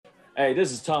Hey,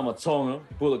 this is Tama Tonga,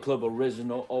 Bullet Club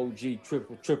original, OG,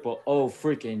 triple O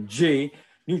freaking G,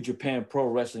 New Japan Pro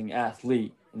Wrestling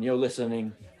athlete, and you're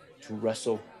listening to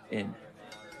Wrestle In.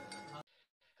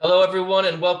 Hello, everyone,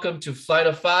 and welcome to Flight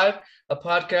of Five, a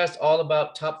podcast all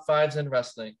about top fives in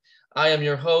wrestling. I am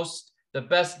your host, the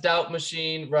best doubt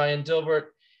machine, Ryan Dilbert,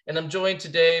 and I'm joined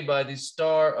today by the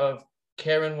star of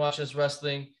Karen Watches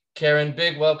Wrestling, Karen.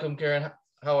 Big welcome, Karen.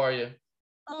 How are you?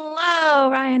 Hello,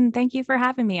 Ryan. Thank you for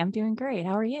having me. I'm doing great.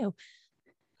 How are you?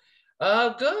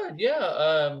 Good.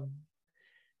 Yeah.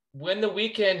 When the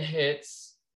weekend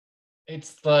hits,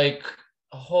 it's like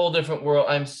a whole different world.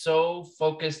 I'm so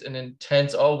focused and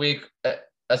intense all week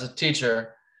as a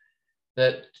teacher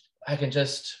that I can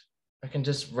just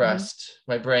rest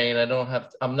my brain. I'm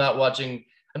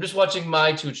just watching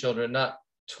my two children, not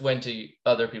 20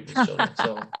 other people's children.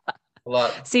 So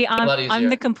See, a lot easier. I'm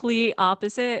the complete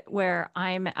opposite, where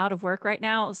I'm out of work right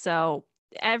now. So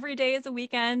every day is a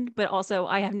weekend, but also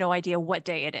I have no idea what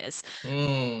day it is.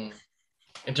 And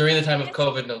during the time of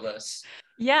COVID, no less.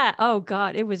 Yeah. Oh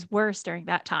God, it was worse during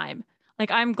that time. Like,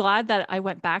 I'm glad that I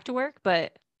went back to work,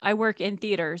 but I work in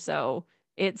theater. So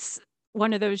it's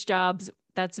one of those jobs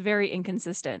that's very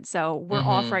inconsistent. So we're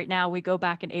off right now. We go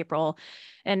back in April.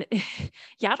 And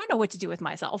yeah, I don't know what to do with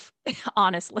myself,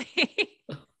 honestly.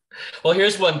 Well,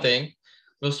 here's one thing.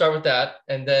 We'll start with that,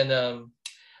 and then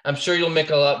I'm sure you'll make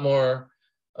a lot more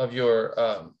of your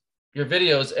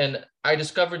videos. And I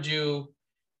discovered you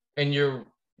in your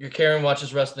Karen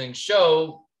Watches Wrestling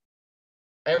show.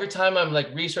 Every time I'm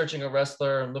like researching a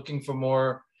wrestler and looking for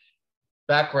more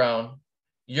background,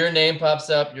 your name pops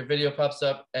up, your video pops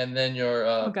up, and then your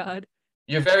Oh God,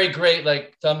 your very great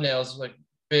like thumbnails, like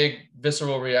big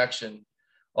visceral reaction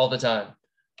all the time.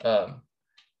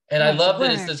 And I love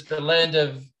that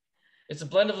it's a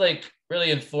blend of like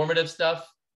really informative stuff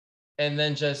and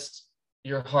then just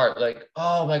your heart, like,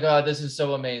 oh my God, this is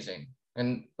so amazing.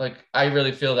 And like, I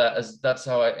really feel that's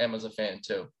how I am as a fan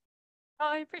too. Oh,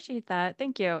 I appreciate that.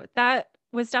 Thank you. That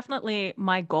was definitely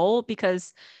my goal,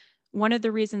 because one of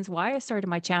the reasons why I started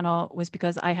my channel was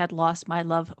because I had lost my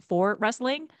love for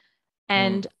wrestling.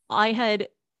 And I had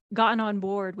gotten on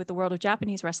board with the world of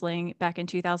Japanese wrestling back in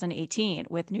 2018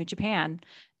 with New Japan,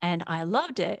 and I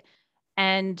loved it.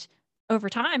 And over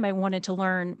time, I wanted to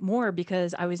learn more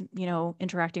because I was,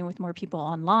 interacting with more people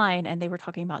online, and they were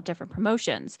talking about different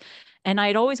promotions. And I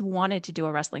had always wanted to do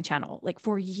a wrestling channel. Like,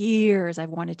 for years, I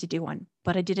wanted to do one,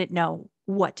 but I didn't know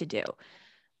what to do.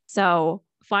 So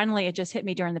finally, it just hit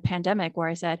me during the pandemic, where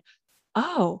I said,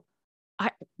 oh,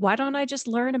 why don't I just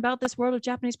learn about this world of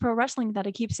Japanese pro wrestling that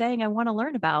I keep saying I want to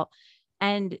learn about?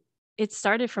 And it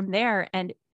started from there,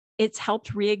 and it's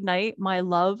helped reignite my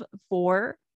love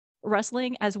for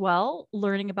wrestling as well,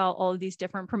 learning about all of these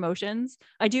different promotions.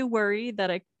 I do worry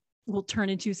that I will turn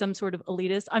into some sort of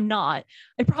elitist. I'm not,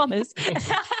 I promise.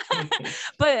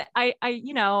 But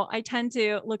I tend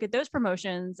to look at those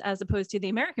promotions as opposed to the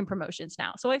American promotions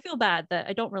now. So I feel bad that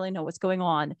I don't really know what's going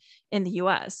on in the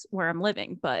US where I'm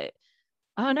living, but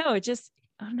I don't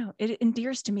know. It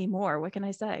endears to me more. What can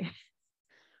I say?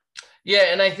 Yeah.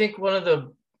 And I think one of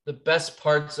the best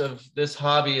parts of this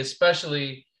hobby,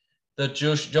 especially the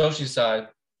Joshi side,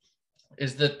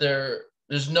 is that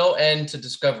there's no end to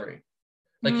discovery.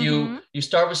 Like you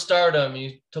start with Stardom,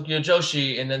 you Tokyo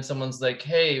Joshi, and then someone's like,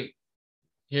 hey,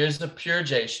 here's the Pure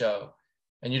J show.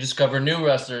 And you discover new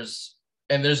wrestlers,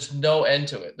 and there's no end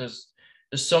to it. There's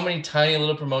so many tiny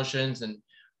little promotions and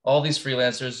all these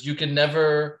freelancers. You can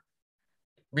never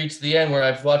reach the end where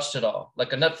I've watched it all.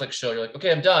 Like a Netflix show, you're like,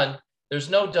 okay, I'm done.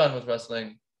 There's no done with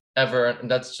wrestling ever. And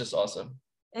that's just awesome.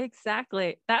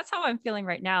 Exactly. That's how I'm feeling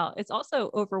right now. It's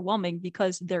also overwhelming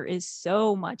because there is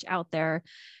so much out there,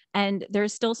 and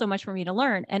there's still so much for me to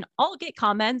learn. And I'll get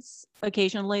comments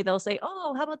occasionally. They'll say,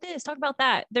 oh, how about this? Talk about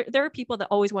that. There are people that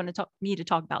always want to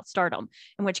talk about Stardom,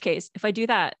 in which case, if I do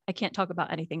that, I can't talk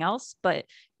about anything else. But,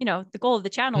 the goal of the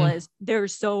channel is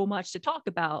there's so much to talk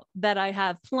about that I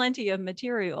have plenty of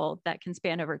material that can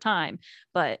span over time.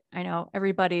 But I know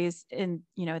everybody's in,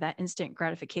 that instant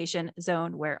gratification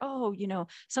zone where, oh,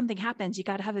 something happens, you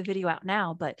got to have a video out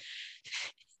now. But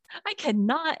I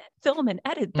cannot film and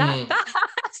edit that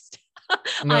fast.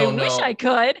 I wish I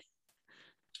could.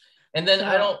 And then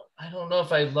I don't know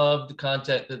if I love the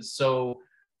content that's so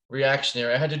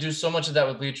reactionary. I had to do so much of that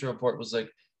with Bleacher Report. Was like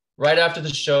right after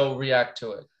the show, react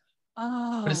to it.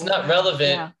 Oh, but it's not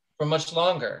relevant for much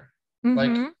longer. Like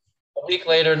a week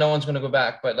later, no one's going to go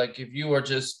back. But like if you are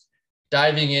just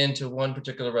diving into one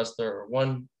particular wrestler or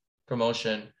one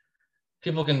promotion,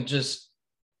 people can just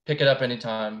pick it up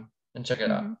anytime and check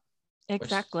it out.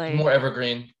 Exactly. More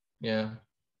evergreen. Yeah.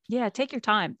 Yeah, take your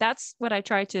time. That's what I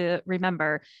try to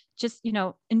remember. Just,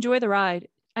 enjoy the ride.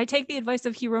 I take the advice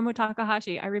of Hiromu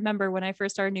Takahashi. I remember when I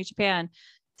first started New Japan,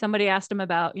 somebody asked him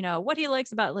about, what he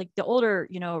likes about like the older,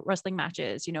 wrestling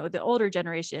matches, the older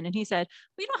generation. And he said,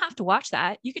 well, you don't have to watch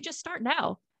that. You could just start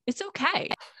now. It's okay.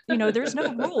 There's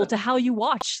no rule to how you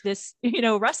watch this,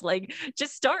 wrestling.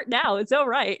 Just start now. It's all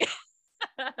right.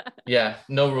 Yeah,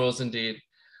 no rules indeed.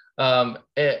 And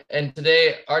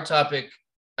today our topic,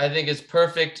 I think, is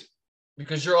perfect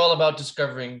because you're all about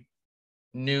discovering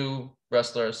new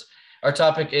wrestlers. Our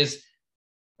topic is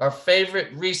our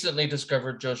favorite recently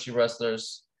discovered Joshi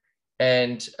wrestlers.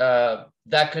 And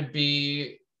that could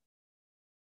be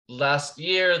last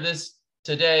year,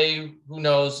 today, who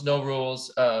knows, no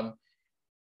rules.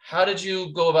 How did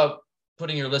you go about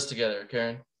putting your list together,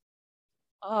 Karen?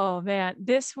 Oh man,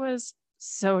 this was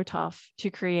so tough to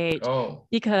create Oh.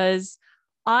 because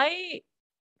I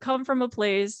come from a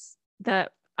place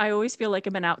that I always feel like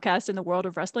I'm an outcast in the world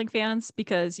of wrestling fans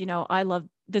because, I love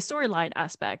the storyline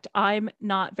aspect. I'm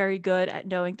not very good at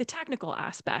knowing the technical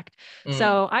aspect.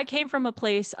 So I came from a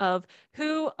place of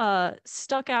who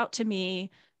stuck out to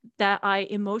me that I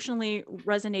emotionally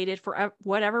resonated for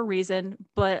whatever reason,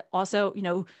 but also,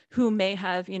 who may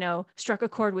have, struck a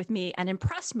chord with me and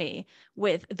impressed me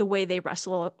with the way they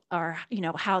wrestle or,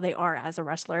 how they are as a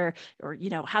wrestler or,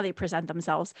 how they present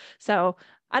themselves. So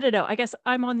I don't know. I guess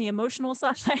I'm on the emotional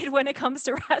side when it comes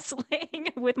to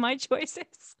wrestling with my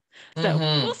choices. So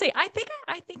we'll see. I think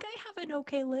I have an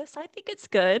okay list. I think it's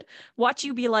good. Watch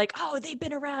you be like, oh, they've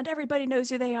been around. Everybody knows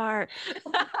who they are.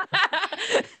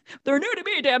 They're new to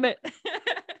me, damn it.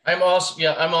 I'm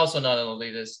also not an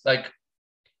elitist. Like,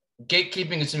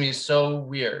 gatekeeping to me is so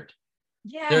weird.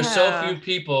 Yeah. There's so few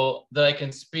people that I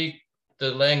can speak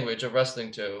the language of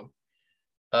wrestling to.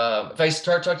 If I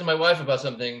start talking to my wife about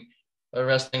something,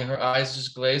 wrestling, her eyes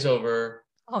just glaze over.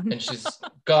 Oh, no. And she's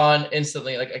gone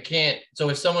instantly. Like, I can't. So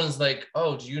if someone's like,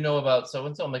 "Oh, do you know about so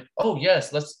and so?" I'm like, "Oh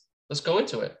yes, let's go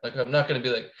into it." Like, I'm not going to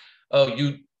be like, "Oh,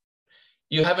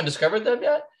 you haven't discovered them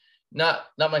yet?" Not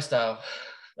my style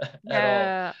at all.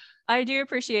 Yeah, I do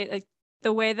appreciate like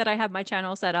the way that I have my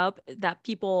channel set up that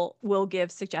people will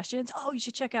give suggestions. Oh, you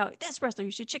should check out this wrestler.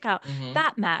 You should check out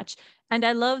that match. And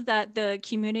I love that the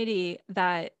community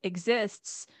that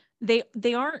exists,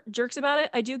 they aren't jerks about it.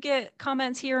 I do get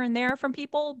comments here and there from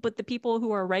people, but the people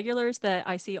who are regulars that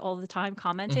I see all the time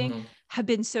commenting have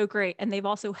been so great. And they've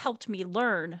also helped me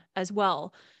learn as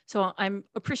well. So I'm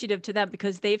appreciative to them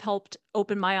because they've helped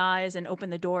open my eyes and open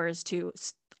the doors to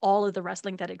all of the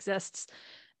wrestling that exists.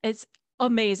 It's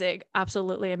amazing.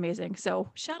 Absolutely amazing. So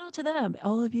shout out to them,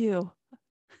 all of you.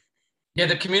 Yeah,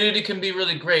 the community can be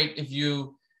really great if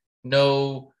you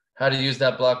know how to use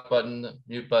that block button,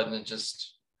 mute button, and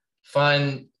just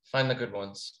find the good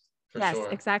ones for yes,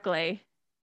 sure. Exactly.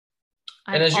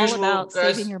 And I'm as all usual, about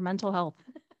guys, saving your mental health.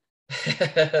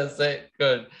 say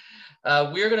good.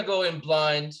 We're gonna go in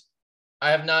blind.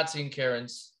 I have not seen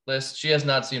Karen's list. She has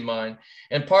not seen mine.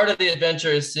 And part of the adventure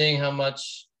is seeing how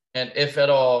much and if at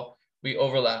all we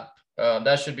overlap.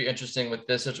 That should be interesting with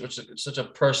this, which is such a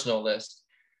personal list.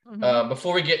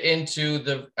 Before we get into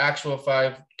the actual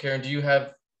 5, Karen, do you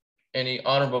have any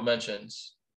honorable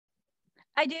mentions?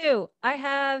 I do. I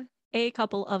have a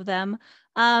couple of them.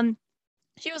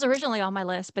 She was originally on my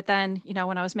list, but then,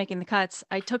 when I was making the cuts,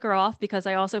 I took her off because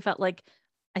I also felt like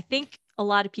I think a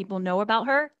lot of people know about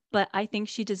her, but I think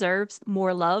she deserves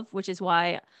more love, which is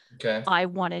why I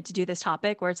wanted to do this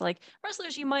topic where it's like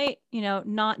wrestlers you might,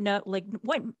 not know, like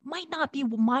what might not be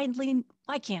widely,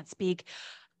 I can't speak.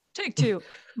 Take 2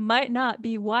 might not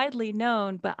be widely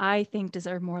known, but I think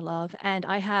deserve more love. And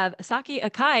I have Saki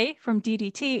Akai from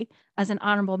DDT as an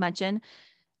honorable mention.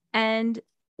 And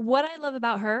what I love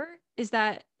about her is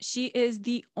that she is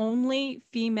the only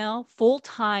female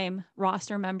full-time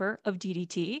roster member of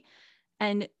DDT.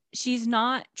 And she's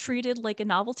not treated like a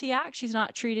novelty act. She's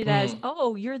not treated as,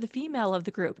 oh, you're the female of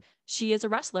the group. She is a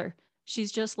wrestler.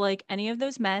 She's just like any of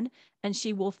those men, and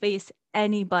she will face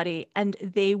anybody and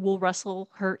they will wrestle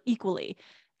her equally.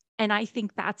 And I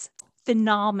think that's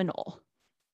phenomenal.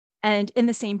 And in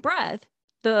the same breath,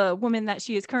 the woman that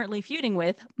she is currently feuding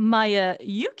with, Maya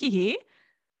Yukihi,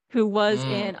 who was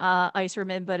in Ice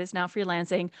Ribbon but is now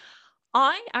freelancing,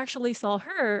 I actually saw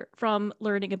her from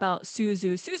learning about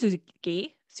Suzu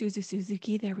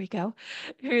Suzuki, there we go,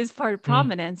 who's part of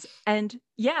Prominence. And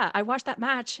yeah, I watched that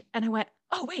match and I went,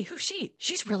 oh, wait, who's she?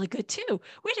 She's really good too.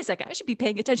 Wait a second, I should be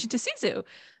paying attention to Suzu.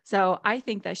 So I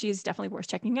think that she's definitely worth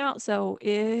checking out. So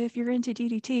if you're into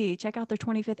DDT, check out their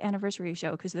 25th anniversary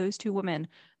show because those 2 women,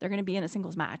 they're going to be in a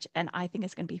singles match. And I think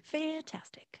it's going to be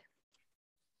fantastic.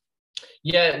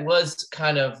 Yeah, it was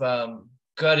kind of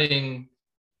gutting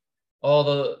all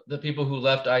the people who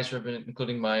left Ice Ribbon,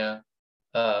 including Maya.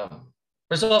 But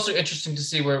it's also interesting to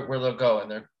see where they'll go,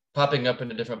 and they're popping up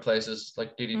into different places,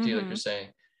 like DDT, like you're saying.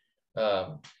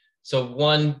 So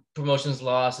one promotion's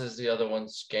losses, the other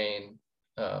one's gain.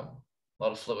 A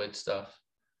lot of fluid stuff.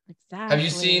 Exactly. Have you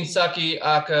seen Saki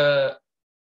Aka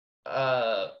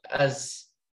as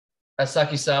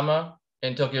Saki-sama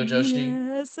in Tokyo Joshi?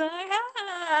 Yes, I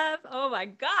have. Oh my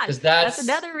gosh. Because That's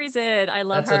another reason I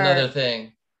love her. That's another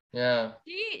thing. Yeah.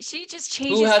 She just Who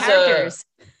changes has characters.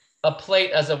 a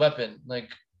plate as a weapon? Like,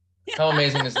 how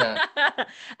amazing is that?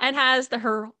 And has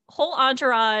her whole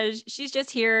entourage. She's just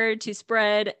here to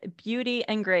spread beauty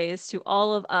and grace to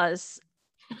all of us,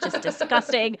 just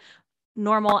disgusting,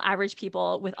 normal, average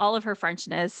people with all of her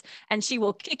Frenchness. And she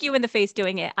will kick you in the face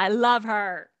doing it. I love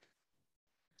her.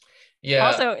 Yeah.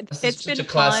 Also, it's been fun.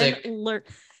 Classic.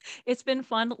 It's been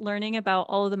fun learning about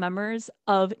all of the members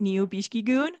of Neo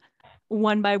Bishiki-gun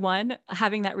one by one,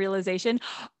 having that realization.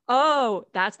 Oh,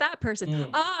 that's that person.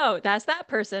 Oh, that's that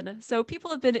person. So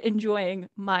people have been enjoying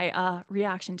my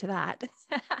reaction to that.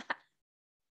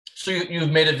 So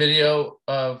you've made a video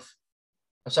of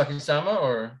Saki-sama,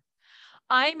 or?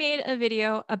 I made a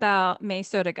video about May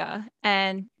Sodaga,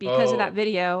 and because of that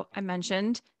video, I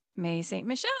mentioned May Saint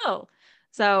Michelle.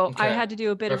 So I had to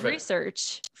do a bit of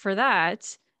research for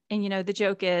that. And, the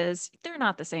joke is they're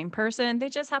not the same person. They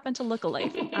just happen to look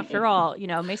alike. After all,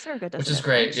 May Sodaga doesn't. Which is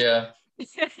great, yeah.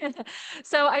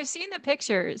 So I've seen the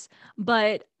pictures,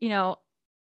 but,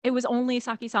 it was only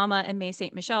Saki-sama and May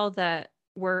Saint Michelle that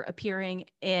were appearing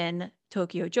in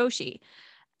Tokyo Joshi.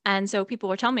 And so people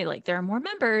were telling me, like, there are more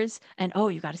members, and oh,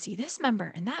 you got to see this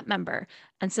member and that member.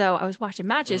 And so I was watching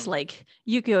matches like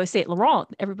Yukio Saint Laurent.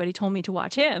 Everybody told me to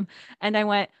watch him. And I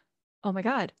went, oh my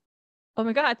God,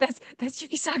 that's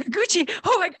Yuki Sakaguchi.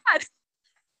 Oh my God.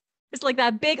 It's like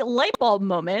that big light bulb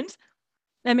moment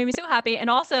that made me so happy.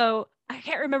 And also, I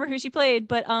can't remember who she played,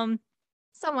 but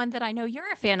someone that I know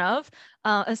you're a fan of,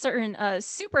 a certain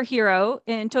superhero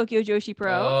in Tokyo Joshi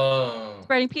Pro,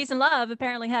 spreading peace and love,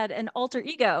 apparently had an alter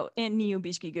ego in Neo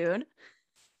Bishiki-gun.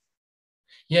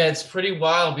 Yeah, it's pretty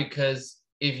wild, because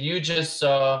if you just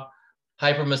saw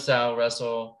Hyper Masao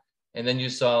wrestle and then you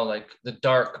saw like the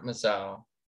Dark Masao,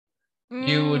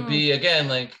 you would be again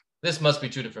like, this must be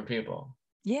two different people.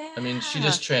 Yeah. I mean, she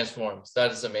just transforms.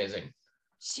 That is amazing.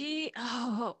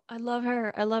 I love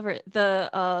her. I love her.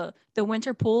 The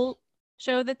winter pool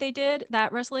show that they did,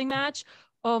 that wrestling match.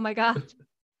 Oh my God.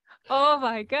 Oh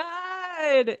my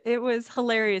God. It was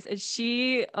hilarious. And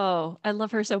I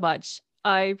love her so much.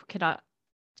 I cannot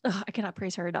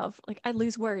praise her enough. Like, I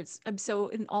lose words. I'm so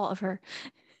in awe of her.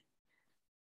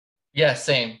 Yeah,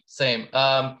 same.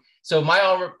 So my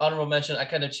honorable mention, I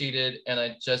kind of cheated and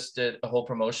I just did a whole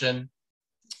promotion,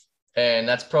 and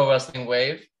that's Pro Wrestling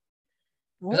Wave.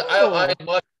 I watched a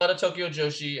lot of Tokyo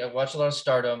Joshi. I watched a lot of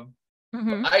Stardom.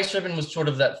 Ice Ribbon was sort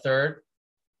of that third.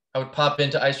 I would pop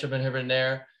into Ice Ribbon here and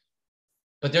there,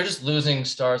 but they're just losing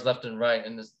stars left and right,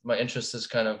 and my interest has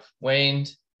kind of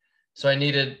waned. So I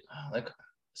needed like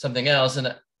something else,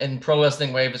 and Pro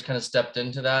Wrestling Wave has kind of stepped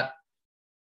into that.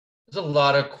 There's a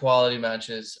lot of quality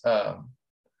matches.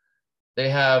 They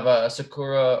have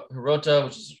Sakura Hirota,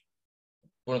 which is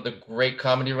one of the great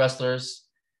comedy wrestlers.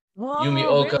 Yumi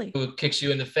Oka, really? Who kicks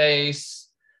you in the face.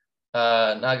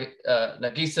 Nagisa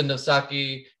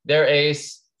Nosaki, their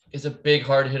ace, is a big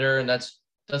hard hitter, and that's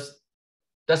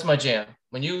my jam.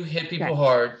 When you hit people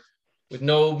hard with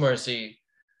no mercy,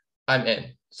 I'm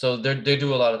in. So they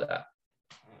do a lot of that.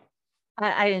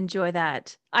 I enjoy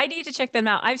that. I need to check them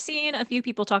out. I've seen a few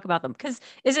people talk about them, because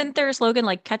isn't there a slogan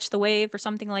like "Catch the Wave" or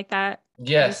something like that?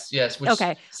 Yes. Which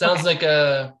sounds like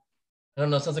I don't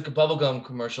know, sounds like a bubblegum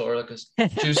commercial or like a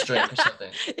juice drink or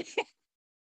something.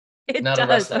 It Not does. a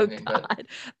wrestling thing,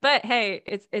 but hey,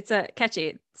 it's a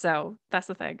catchy. So that's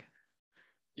the thing.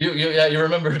 You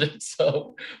remembered it.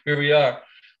 So here we are.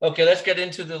 Okay, let's get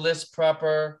into the list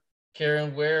proper.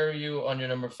 Karen, where are you on your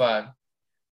number 5?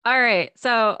 All right.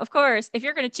 So, of course, if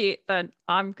you're going to cheat, then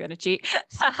I'm going to cheat.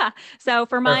 So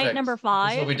for my number 5,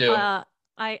 that's what we do.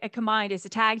 I combined as a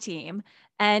tag team,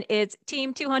 and it's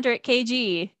Team 200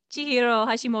 kg, Chihiro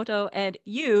Hashimoto and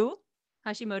Yu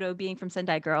Hashimoto, being from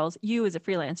Sendai Girls. Yu is a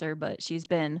freelancer, but she's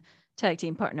been tag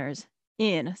team partners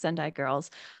in Sendai Girls.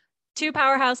 2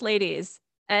 powerhouse ladies,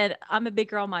 and I'm a big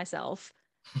girl myself.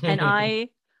 And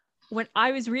when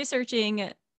I was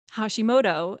researching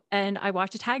Hashimoto, and I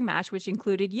watched a tag match which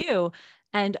included Yu,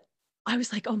 and I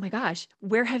was like, oh my gosh,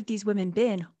 where have these women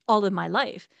been all of my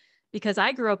life? Because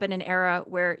I grew up in an era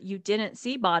where you didn't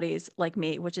see bodies like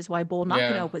me, which is why Bull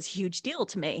Nakano was a huge deal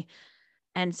to me.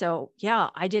 And so,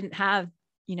 I didn't have,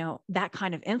 that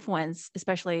kind of influence,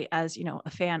 especially as, a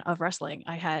fan of wrestling.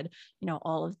 I had,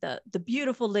 all of the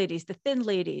beautiful ladies, the thin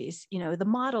ladies, the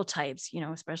model types,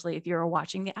 especially if you're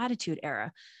watching the Attitude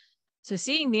Era. So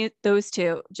seeing those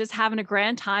two just having a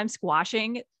grand time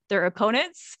squashing their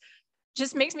opponents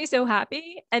just makes me so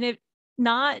happy. And if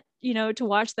not, to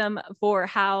watch them for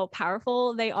how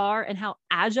powerful they are and how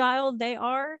agile they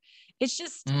are, it's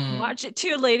just watch it,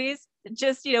 two ladies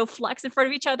just, flex in front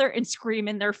of each other and scream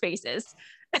in their faces.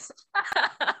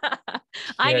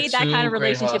 I need that kind of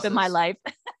relationship in my life.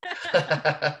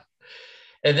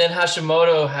 And then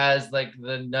Hashimoto has like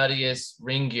the nuttiest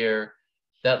ring gear,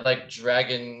 that like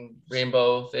dragon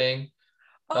rainbow thing.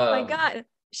 Oh my God.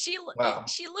 She wow.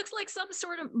 She looks like some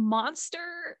sort of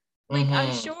monster. Like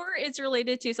I'm sure it's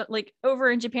related to something, like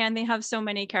over in Japan, they have so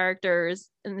many characters,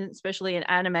 and especially in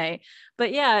anime.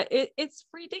 But yeah, it's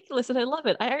ridiculous and I love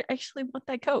it. I actually want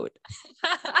that coat.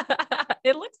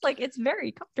 It looks like it's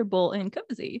very comfortable and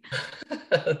cozy.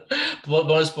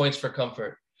 Bonus points for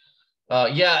comfort.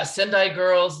 Yeah, Sendai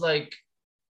Girls, like,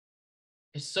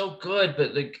 it's so good,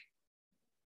 but like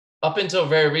up until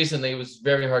very recently, it was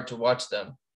very hard to watch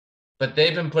them. But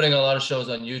they've been putting a lot of shows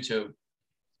on YouTube,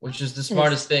 which is the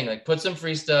smartest thing. Like, put some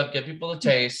free stuff, get people a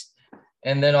taste,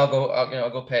 and then I'll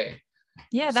go pay.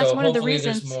 Yeah, that's one of the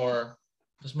reasons.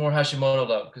 There's more Hashimoto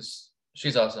love because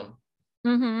she's awesome.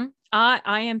 I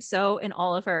am so in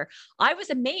all of her. I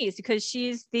was amazed because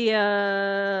she's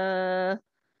the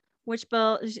which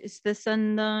belt is the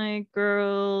Sendai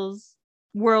Girls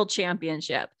World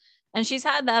Championship. And she's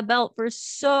had that belt for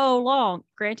so long.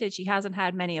 Granted, she hasn't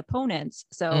had many opponents.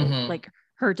 So like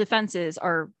her defenses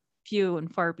are few and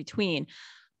far between.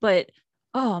 But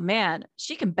oh man,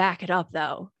 she can back it up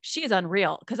though. She is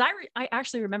unreal. Because I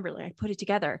actually remember, like, I put it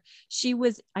together. She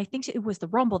was, I think it was the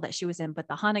Rumble that she was in, but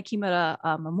the Hana Kimura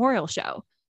Memorial Show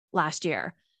last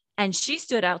year. And she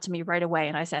stood out to me right away.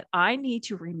 And I said, I need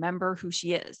to remember who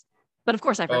she is. But of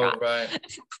course I forgot. Oh, right.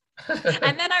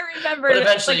 And then I remembered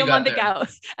like a month ago.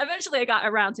 Eventually I got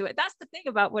around to it. That's the thing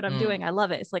about what I'm doing. I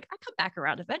love it. It's like I come back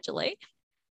around eventually.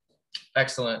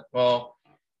 Excellent. Well,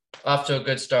 off to a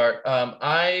good start.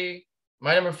 My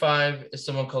number 5 is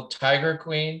someone called Tiger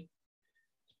Queen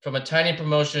from a tiny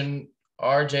promotion,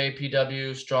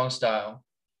 RJPW Strong Style.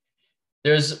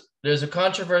 There's a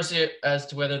controversy as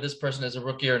to whether this person is a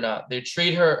rookie or not. They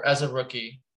treat her as a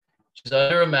rookie. She's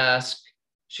under a mask.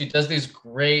 She does these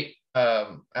great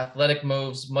athletic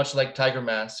moves, much like Tiger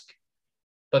Mask.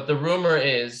 But the rumor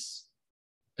is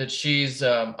that she's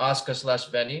Asuka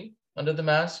 / Veni under the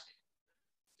mask.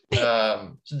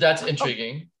 So that's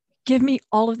intriguing. Give me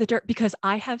all of the dirt, because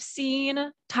I have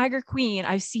seen Tiger Queen.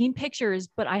 I've seen pictures,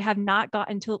 but I have not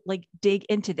gotten to like dig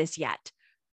into this yet.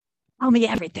 Tell me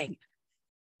everything.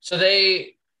 So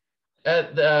they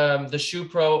at the Shoe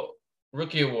Pro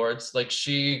Rookie Awards, like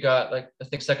she got like I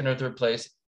think second or third place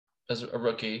as a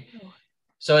rookie. Oh.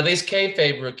 So at least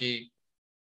kayfabe rookie.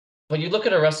 But you look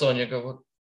at her wrestle and you go, well,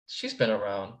 she's been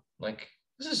around. Like,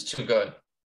 this is too good.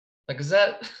 Like, is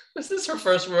this her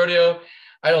first rodeo?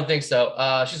 I don't think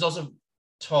so. She's also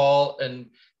tall and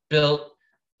built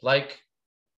like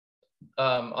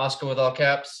Asuka with all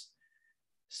caps.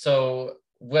 So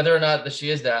whether or not that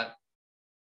she is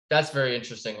that's very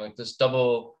interesting. Like this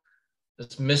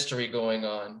mystery going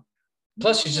on.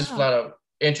 Plus, she's just flat out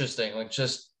interesting. Like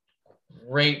just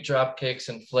great drop kicks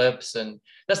and flips, and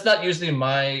that's not usually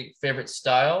my favorite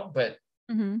style, but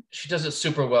she does it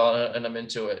super well, and I'm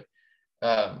into it.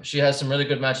 She has some really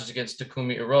good matches against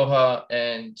Takumi Iroha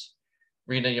and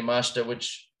Rina Yamashita,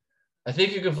 which I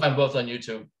think you can find both on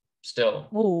YouTube still.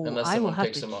 Unless someone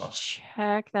takes them off.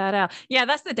 Check that out. Yeah,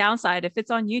 that's the downside. If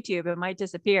it's on YouTube, it might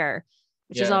disappear,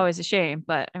 which is always a shame.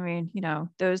 But I mean,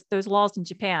 those laws in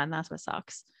Japan, that's what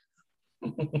sucks.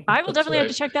 I will definitely have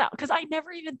to check that out, because I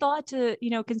never even thought to,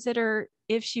 consider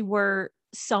if she were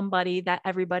somebody that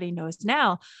everybody knows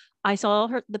now. I saw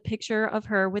the picture of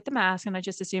her with the mask, and I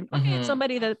just assumed, okay, it's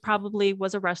somebody that probably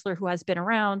was a wrestler who has been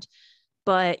around,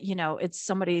 but it's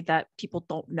somebody that people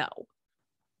don't know.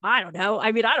 I don't know.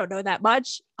 I mean, I don't know that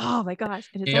much. Oh my gosh.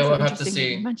 And it's also interesting that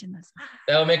you mentioned this.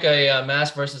 That'll make a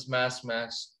mask versus mask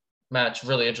match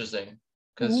really interesting,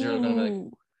 because you're going to be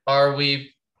like, are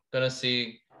we going to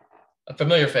see a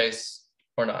familiar face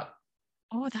or not?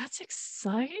 Oh, that's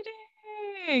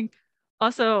exciting.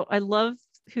 Also, I love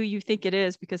who you think it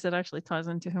is, because it actually ties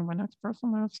into who my next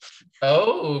person is.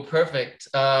 Oh, perfect.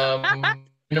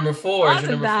 Number 4 is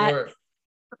your number 4.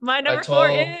 My number 4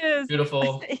 is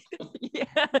beautiful.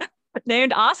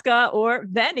 Named Asuka or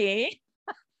Veni.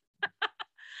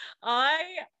 I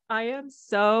am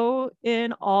so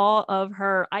in awe of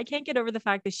her. I can't get over the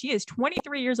fact that she is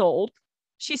 23 years old.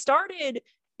 She started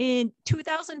in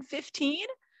 2015.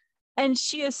 And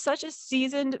she is such a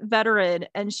seasoned veteran,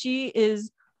 and she is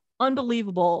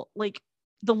unbelievable. Like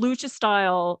the lucha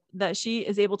style that she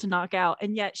is able to knock out,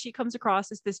 and yet she comes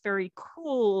across as this very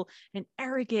cool and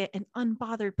arrogant and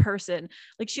unbothered person.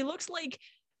 Like she looks like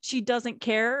she doesn't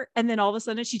care, and then all of a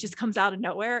sudden she just comes out of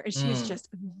nowhere and she is just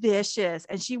vicious,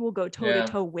 and she will go toe to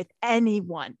toe with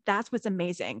anyone. That's what's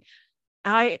amazing.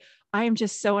 I am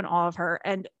just so in awe of her.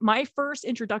 And my first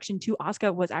introduction to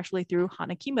Asuka was actually through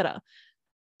Hana Kimura.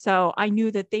 So I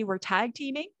knew that they were tag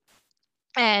teaming,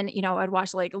 and, you know, I'd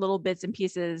watch like little bits and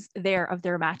pieces there of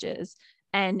their matches.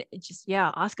 And it just,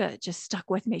 yeah, Asuka just stuck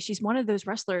with me. She's one of those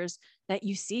wrestlers that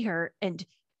you see her and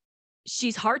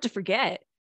she's hard to forget.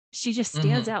 She just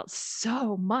stands out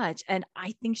so much. And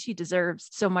I think she deserves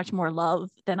so much more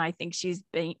love than I think she's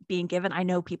being given. I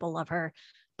know people love her,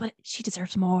 but she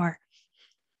deserves more.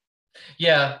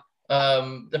 Yeah.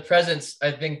 The presence,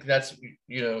 I think that's,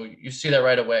 you know, you see that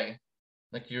right away.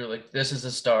 Like you're like, this is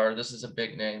a star. This is a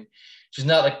big name. She's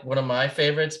not like one of my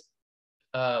favorites.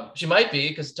 She might be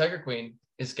because Tiger Queen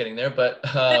is getting there, but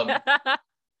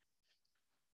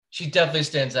she definitely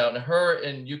stands out. And her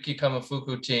and Yuki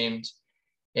Kamifuku teamed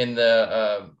in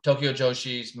the Tokyo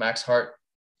Joshi's Max Hart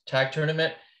tag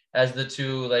tournament as the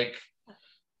two like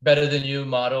better than you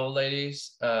model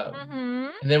ladies.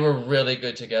 And they were really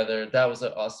good together. That was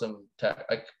an awesome tag.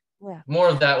 Like more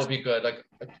of that would be good. Like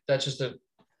that's just a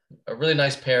really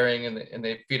nice pairing, and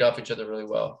they feed off each other really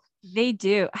well. They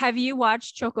do. Have you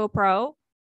watched Choco Pro?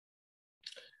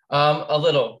 A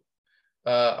little.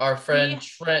 Our friend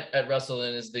Trent at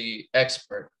WrestleIn is the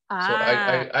expert. So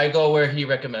I go where he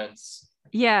recommends.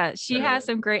 Yeah, she has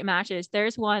some great matches.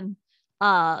 There's one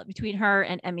between her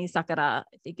and Emi Sakura.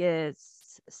 I think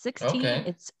it's 16. Okay.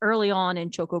 It's early on in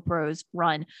Choco Pro's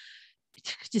run.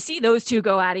 To see those two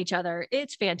go at each other,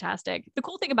 it's fantastic. The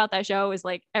cool thing about that show is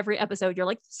like every episode you're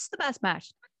like, this is the best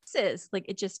match. This is like,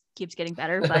 it just keeps getting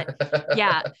better. But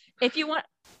yeah, if you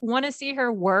want to see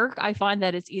her work, I find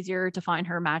that it's easier to find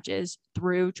her matches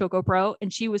through Choco Pro.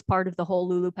 And she was part of the whole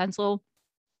Lulu Pencil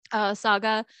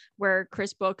saga where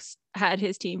Chris Brooks had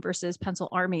his team versus Pencil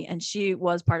Army, and she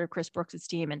was part of Chris Brooks's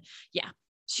team. And yeah,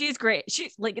 she's great.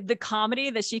 She's like the comedy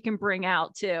that she can bring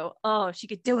out too. Oh, she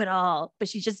could do it all, but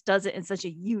she just does it in such a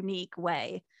unique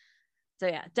way. So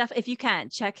yeah, definitely if you can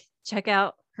check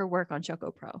out her work on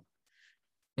Choco Pro.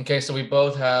 Okay, so we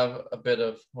both have a bit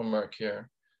of homework here.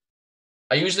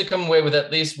 I usually come away with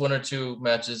at least one or two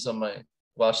matches on my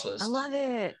watch list. I love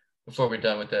it. Before we're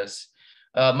done with this.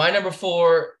 My number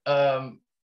 4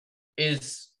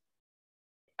 is,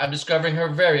 I'm discovering her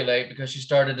very late because she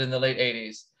started in the late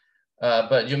 80s.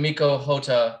 But Yumiko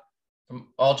Hotta from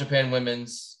All Japan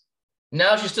Women's.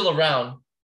 Now she's still around,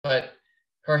 but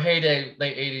her heyday,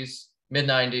 late 80s, mid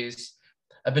 90s.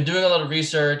 I've been doing a lot of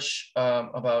research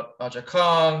about Aja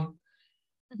Kong,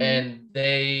 and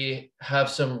they have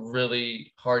some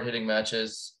really hard-hitting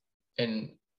matches and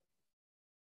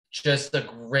just a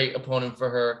great opponent for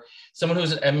her. Someone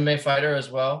who's an MMA fighter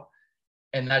as well,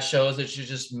 and that shows that she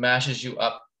just mashes you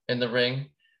up in the ring.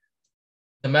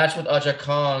 The match with Aja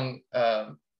Kong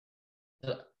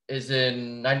is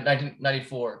in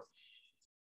 1994.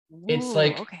 It's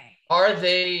like, okay.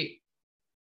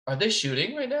 Are they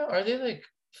shooting right now? Are they like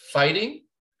fighting?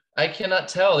 I cannot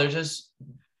tell. They're just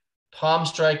palm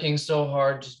striking so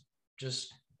hard,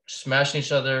 just smashing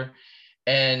each other.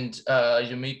 And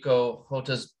Yumiko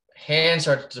Hota's hands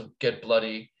start to get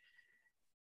bloody.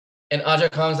 And Aja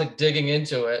Kong's like digging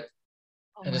into it.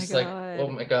 And it's like, oh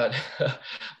my God.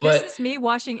 But this is me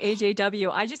watching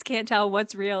AJW. I just can't tell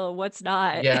what's real and what's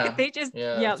not. Yeah. They just,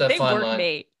 they work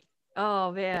me.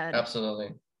 Oh man.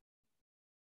 Absolutely.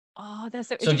 Oh, that's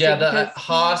so interesting. So yeah, the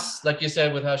Haas, like you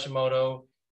said, with Hashimoto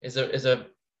is a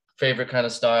favorite kind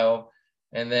of style.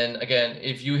 And then again,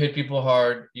 if you hit people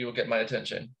hard, you will get my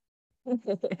attention.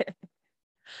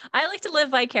 I like to live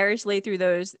vicariously through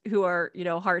those who are,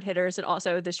 hard hitters and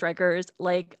also the strikers.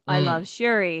 Like I love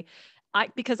Shuri.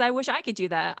 Because I wish I could do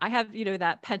that. I have,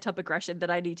 that pent up aggression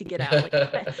that I need to get out.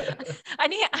 Like,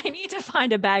 I need to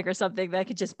find a bag or something that I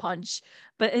could just punch.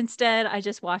 But instead, I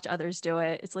just watch others do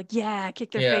it. It's like,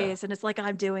 kick their face. And it's like,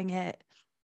 I'm doing it.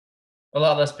 A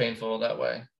lot less painful that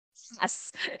way.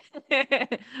 Yes.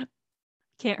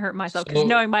 Can't hurt myself because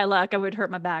knowing my luck, I would hurt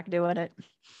my back doing it.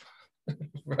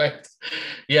 Right.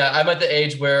 Yeah, I'm at the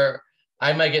age where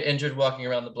I might get injured walking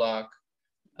around the block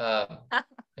and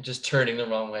just turning the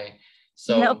wrong way.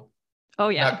 So nope. Oh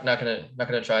yeah, not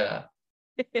gonna try that.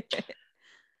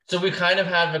 So we kind of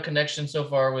have a connection so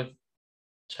far with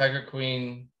Tiger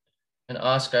Queen and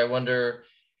Asuka. I wonder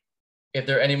if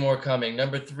there are any more coming.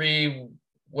 Number 3,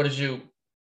 what did you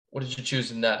what did you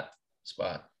choose in that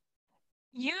spot?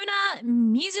 Yuna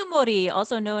Mizumori,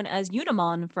 also known as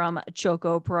Unamon from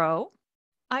Choco Pro.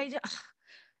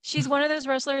 She's one of those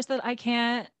wrestlers that I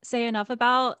can't say enough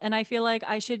about, and I feel like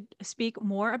I should speak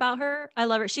more about her. I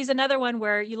love her. She's another one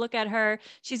where you look at her,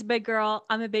 she's a big girl,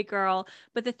 I'm a big girl,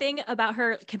 but the thing about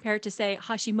her compared to, say,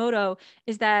 Hashimoto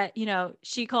is that, you know,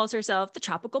 she calls herself the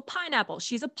tropical pineapple.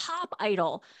 She's a pop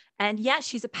idol, and yes,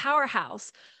 she's a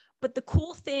powerhouse. But the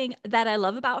cool thing that I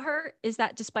love about her is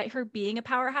that despite her being a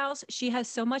powerhouse, she has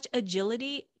so much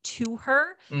agility to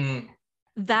her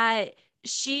that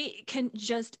she can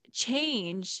just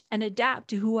change and adapt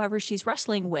to whoever she's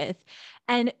wrestling with.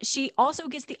 And she also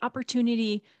gets the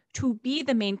opportunity to be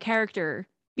the main character,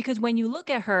 because when you look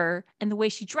at her and the way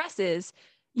she dresses,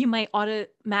 you might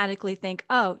automatically think,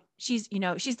 oh, she's, you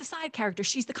know, she's the side character.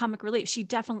 She's the comic relief. She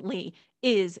definitely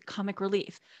is comic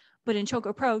relief. But in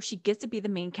Choco Pro, she gets to be the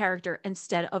main character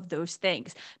instead of those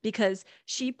things, because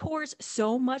she pours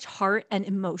so much heart and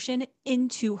emotion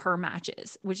into her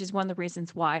matches, which is one of the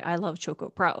reasons why I love Choco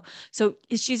Pro. So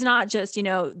she's not just, you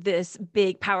know, this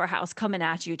big powerhouse coming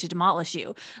at you to demolish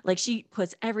you. Like, she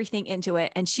puts everything into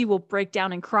it, and she will break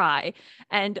down and cry.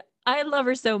 And I love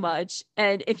her so much.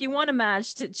 And if you want a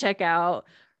match to check out,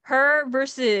 her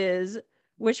versus,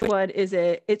 which one is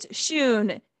it? It's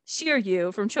Shun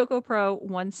Shiryu from Choco Pro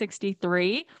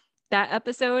 163. That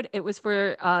episode, it was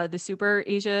for the Super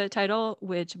Asia title,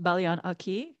 which Balian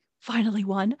Aki finally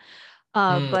won.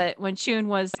 But when Shun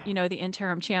was, you know, the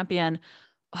interim champion,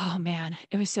 oh man,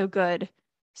 it was so good.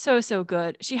 So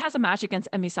good. She has a match against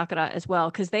Emi Sakura as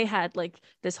well, because they had like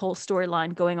this whole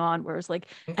storyline going on where it's like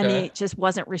Emi just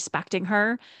wasn't respecting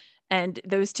her. And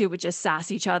those two would just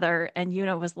sass each other. And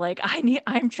Yuna was like,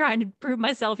 I'm trying to prove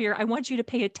myself here. I want you to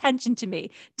pay attention to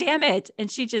me. Damn it. And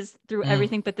she just threw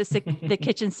everything but the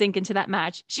kitchen sink into that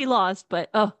match. She lost, but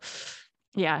oh,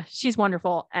 yeah, she's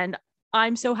wonderful. And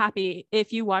I'm so happy.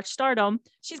 If you watch Stardom,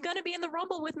 she's going to be in the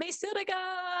Rumble with May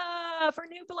Suriga for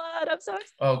New Blood. I'm so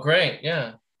excited. Oh, great.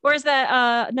 Yeah. Or is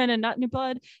that, no, not New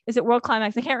Blood. Is it World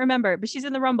Climax? I can't remember, but she's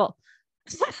in the Rumble.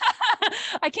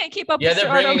 I can't keep up. Yeah,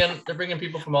 they're bringing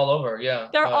people from all over. Yeah,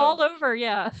 they're all over.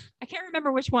 Yeah, I can't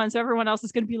remember which one, so everyone else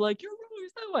is going to be like, "You're wrong,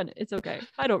 it's that one." It's okay.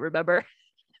 I don't remember.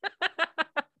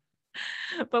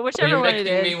 But whichever one it is.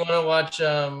 You're making me want to watch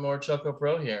more Choco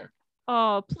Pro here.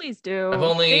 Oh, please do. I've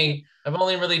only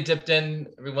really dipped in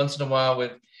every once in a while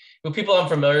with people I'm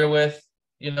familiar with,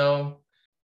 you know,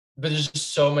 but there's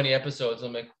just so many episodes.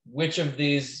 I'm like, which of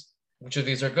these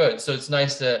are good? So it's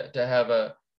nice to have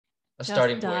a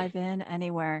starting point. Dive in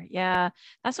anywhere. Yeah,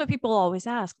 that's what people always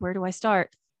ask. Where do I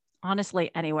start? Honestly,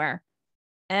 anywhere.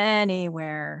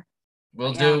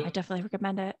 Will do. I definitely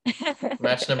recommend it.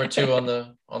 Match number 2 on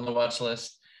the watch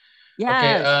list.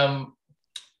 Yeah. Okay.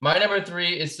 My number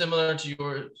 3 is similar to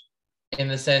yours in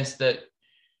the sense that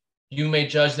you may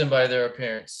judge them by their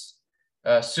appearance.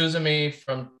 Suzumi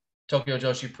from Tokyo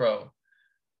Joshi Pro.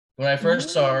 When I first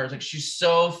saw her, like, she's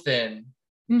so thin.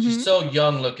 She's so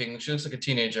young looking. She looks like a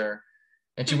teenager,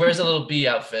 and she wears a little bee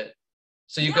outfit.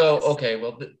 So you go, okay,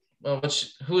 well,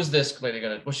 who's this lady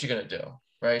what's she gonna do,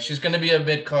 right? She's gonna be a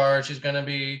mid card. She's gonna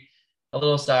be a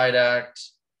little side act.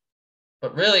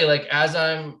 But really, like, as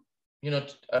I'm, you know,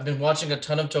 I've been watching a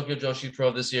ton of Tokyo Joshi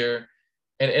Pro this year,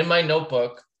 and in my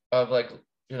notebook of, like,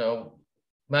 you know,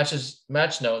 match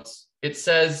notes, it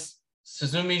says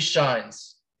Suzumi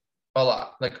shines a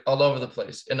lot, like all over the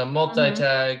place in a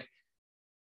multi-tag.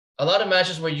 A lot of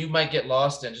matches where you might get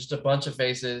lost in just a bunch of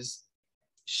faces.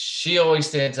 She always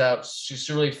stands out. She's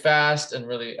really fast and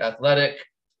really athletic.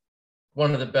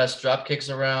 One of the best drop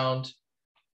kicks around.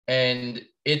 And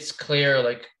it's clear,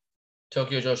 like,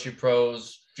 Tokyo Joshi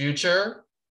Pro's future,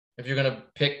 if you're going to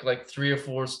pick like 3 or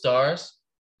 4 stars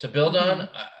to build on,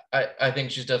 I think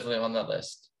she's definitely on that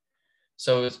list.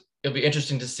 So it'll be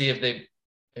interesting to see if they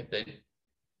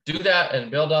do that and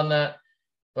build on that.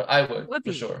 But I would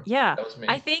for sure. Yeah. That was me.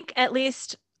 I think, at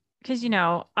least, because, you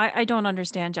know, I don't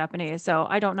understand Japanese, so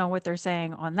I don't know what they're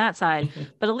saying on that side.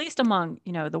 But at least among,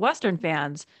 you know, the Western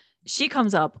fans, she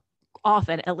comes up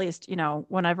often, at least, you know,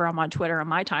 whenever I'm on Twitter on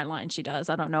my timeline, she does.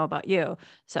 I don't know about you.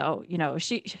 So, you know,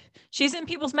 she's in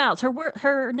people's mouths.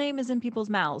 Her name is in people's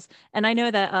mouths. And I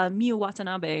know that Miyu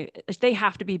Watanabe, they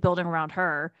have to be building around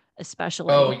her,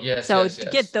 especially. Oh, yes. So yes. to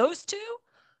get those two,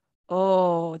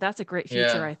 oh, that's a great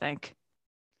future, I think.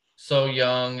 So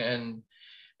young, and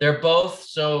they're both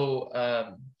so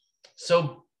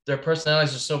their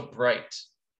personalities are so bright.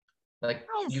 Like,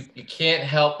 you can't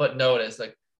help but notice,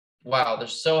 like, wow, they're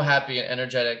so happy and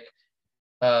energetic.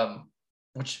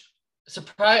 Which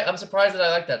I'm surprised that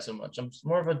I like that so much. I'm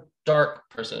more of a dark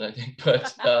person, I think,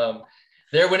 but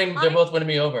They're winning. They're both winning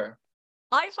me over.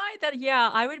 I find that, yeah,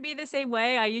 I would be the same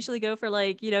way. I usually go for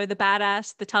like, you know, the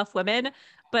badass, the tough women.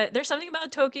 But there's something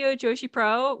about Tokyo Joshi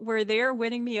Pro where they're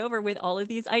winning me over with all of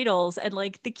these idols and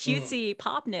like the cutesy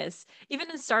popness.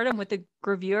 Even in Stardom with the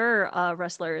gravure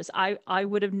wrestlers, I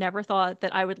would have never thought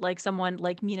that I would like someone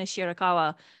like Mina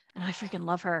Shirakawa. And I freaking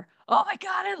love her. Oh my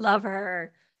God, I love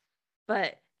her.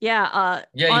 But yeah,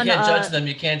 Yeah, you can't judge them.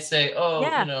 You can't say, oh,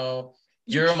 yeah, you know,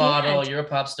 you you're a model, can't. you're a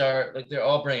pop star. Like they're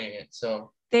all bringing it.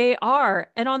 So They are.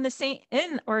 And on the same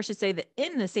or I should say that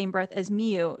in the same breath as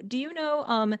Miyu, do you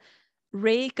know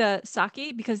Reika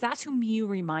Saki? Because that's who Miyu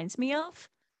reminds me of.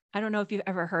 I don't know if you've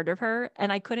ever heard of her.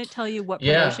 And I couldn't tell you what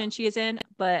yeah, promotion she is in,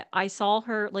 but I saw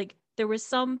her like there was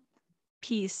some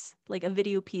piece, like a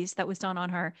video piece that was done on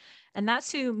her. And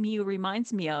that's who Miyu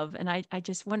reminds me of. And I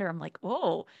just wonder, I'm like,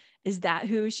 oh, is that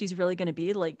who she's really gonna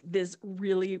be? Like this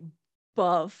really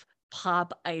buff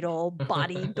pop idol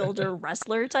bodybuilder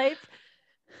wrestler type?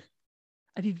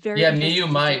 I'd be very yeah. interested Miyu to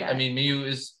see might. I that. mean, Miyu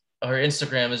is her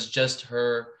Instagram is just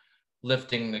her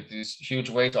lifting like these huge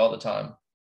weights all the time.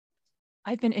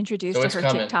 I've been introduced So to it's her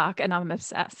coming. TikTok and I'm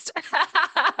obsessed.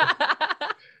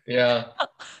 Yeah.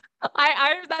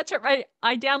 That's right.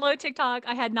 I download TikTok.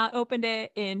 I had not opened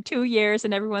it in 2 years,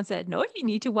 and everyone said, "No, you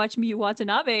need to watch Miyu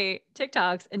Watanabe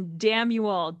TikToks." And damn you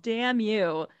all, damn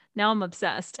you. Now I'm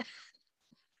obsessed.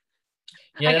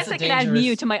 Yeah, I that's guess a I can add Miyu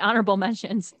dangerous. to my honorable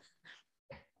mentions.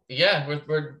 Yeah,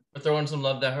 we're throwing some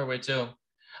love that her way too.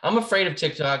 I'm afraid of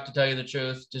TikTok, to tell you the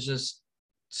truth. It just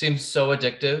seems so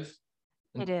addictive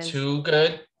and It is. too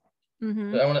good.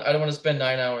 Mm-hmm. But I don't want to spend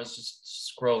 9 hours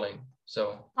just scrolling.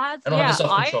 So That's I don't have the yeah.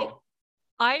 self-control.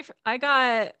 I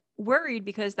got worried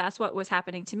because that's what was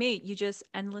happening to me. You just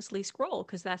endlessly scroll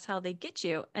because that's how they get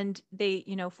you. And they,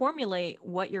 you know, formulate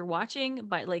what you're watching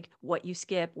by like what you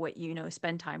skip, what you know,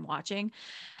 spend time watching.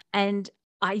 And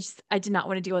I did not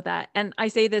want to deal with that. And I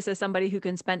say this as somebody who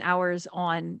can spend hours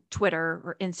on Twitter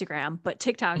or Instagram, but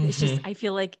TikTok is just I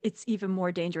feel like it's even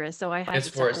more dangerous. So I had to It's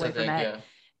step worse, I away from think. it. Yeah.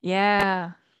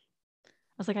 Yeah.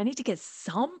 I was like, I need to get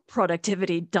some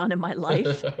productivity done in my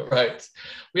life. Right.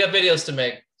 We have videos to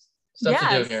make, stuff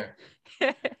to do Yes.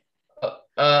 here.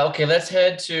 Okay, let's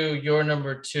head to your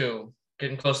number two.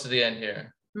 Getting close to the end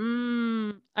here.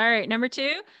 All right, number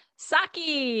two,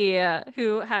 Saki,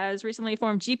 who has recently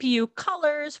formed GPU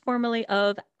Colors, formerly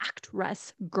of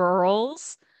Actress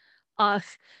Girls. And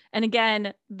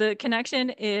again, the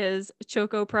connection is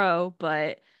Choco Pro,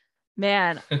 but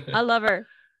man, I love her.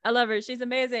 I love her. She's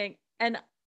amazing. And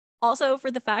also for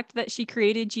the fact that she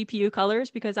created GPU Colors,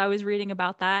 because I was reading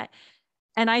about that.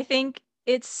 And I think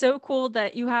it's so cool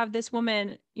that you have this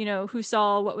woman, you know, who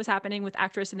saw what was happening with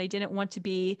Actress and they didn't want to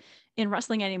be in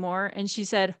wrestling anymore. And she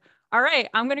said, all right,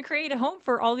 I'm going to create a home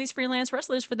for all these freelance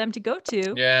wrestlers for them to go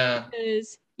to Yeah.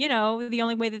 because, you know, the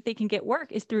only way that they can get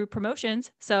work is through promotions.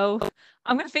 So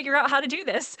I'm going to figure out how to do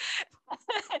this.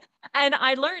 And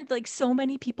I learned like so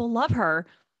many people love her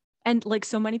and like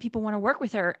so many people want to work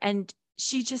with her. And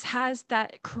she just has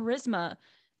that charisma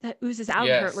that oozes out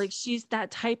of her. Yes. Like she's that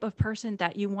type of person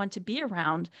that you want to be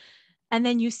around. And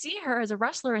then you see her as a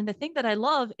wrestler. And the thing that I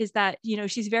love is that, you know,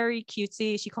 she's very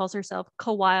cutesy. She calls herself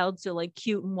Ka-Wild, so like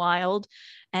cute and wild.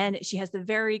 And she has the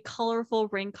very colorful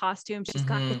ring costume. She's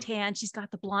got the tan, she's got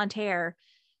the blonde hair.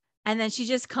 And then she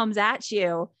just comes at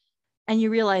you and you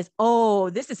realize,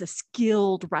 oh, this is a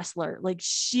skilled wrestler. Like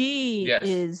she Yes.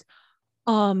 is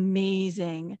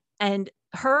amazing. And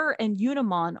her and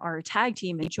Unimon are a tag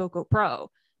team in Choco Pro.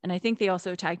 And I think they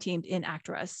also tag teamed in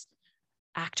Actress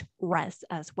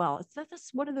as well.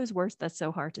 That's one of those words that's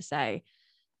so hard to say.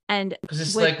 And because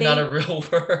it's like not a real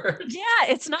word. Yeah,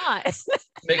 it's not.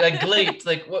 Like GLEAT.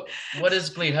 Like what is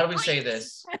GLEAT? How do we say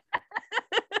this?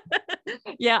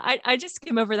 Yeah, I just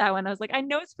skim over that one. I was like, I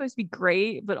know it's supposed to be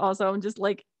great, but also I'm just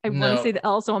like, I want to say No. the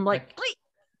L, so I'm like, GLEAT.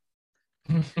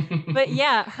 But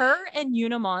yeah, her and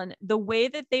Unimon, the way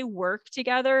that they work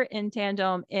together in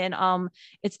tandem in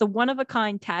it's the one of a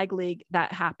kind tag league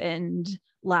that happened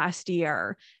last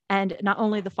year. And not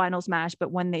only the finals match,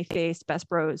 but when they faced Best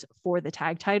Bros for the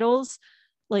tag titles,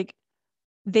 like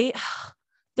they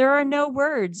there are no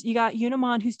words. You got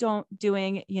Unimon who's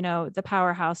doing, you know, the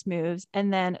powerhouse moves,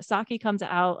 and then Saki comes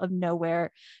out of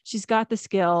nowhere. She's got the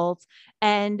skills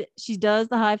and she does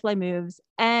the high fly moves,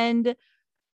 and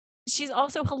she's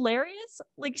also hilarious.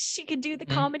 Like she could do the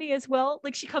comedy as well.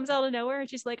 Like she comes out of nowhere and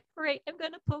she's like, all right, I'm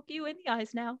gonna poke you in the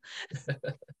eyes now.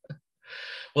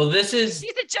 Well, this is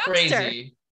She's a jokester.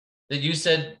 crazy that you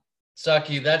said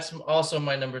Saki. That's also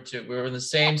my number two. We were in the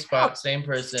same spot, same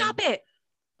person. Stop it.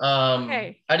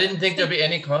 Okay. I didn't think there'd be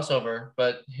any crossover,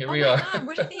 but here we Oh are. my God,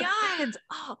 what are the odds?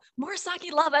 Oh, more Saki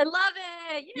love. I love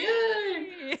it.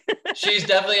 Yay! Yay. She's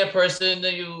definitely a person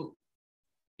that you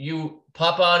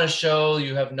pop on a show,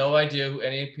 you have no idea who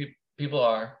any people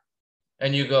are,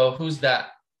 and you go, "Who's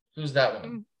that? Who's that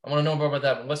one? I want to know more about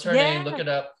that one. What's her name? Look Yeah. it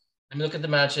up. Let me look at the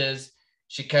matches."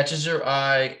 She catches your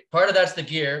eye. Part of that's the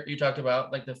gear you talked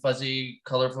about, like the fuzzy,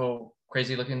 colorful,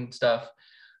 crazy looking stuff.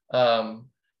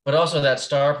 But also that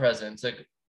star presence, like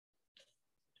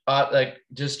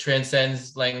just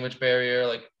transcends language barrier,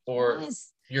 like, or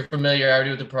Yes. your familiarity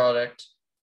with the product.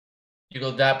 You go,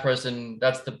 that person,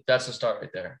 that's the star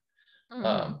right there.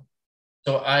 Mhm.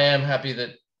 So I am happy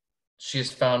that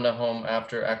she's found a home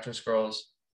after Actress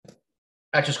Girls.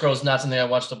 Actress Girls is not something I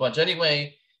watched a bunch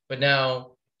anyway, but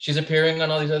now she's appearing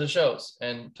on all these other shows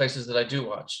and places that I do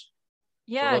watch.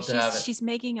 So Yeah, love to have it. she's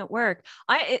making it work.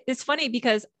 It's funny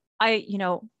because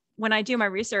when I do my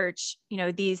research,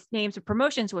 these names of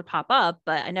promotions would pop up,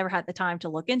 but I never had the time to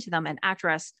look into them. And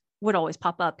Actress would always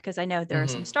pop up because I know there are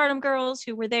some Stardom girls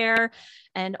who were there.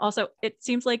 And also it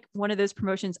seems like one of those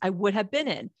promotions I would have been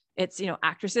in. It's,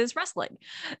 Actresses Wrestling.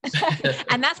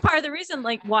 And that's part of the reason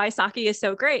like why Saki is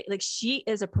so great. Like she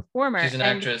is a performer. She's an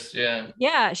actress. Yeah.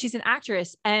 Yeah, she's an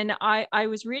actress. And I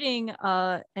was reading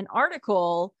an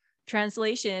article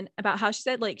translation about how she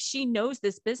said like she knows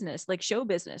this business, like show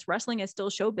business. Wrestling is still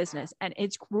show business and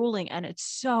it's grueling and it's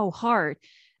so hard.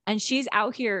 And she's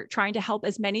out here trying to help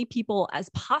as many people as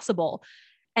possible.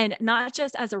 And not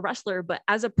just as a wrestler, but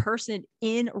as a person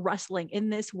in wrestling in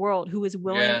this world who is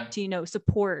willing to,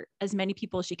 support as many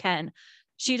people as she can.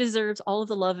 She deserves all of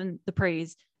the love and the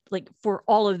praise, like for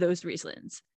all of those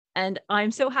reasons. And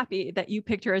I'm so happy that you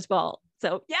picked her as well.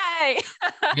 So yay.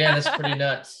 Yeah, that's pretty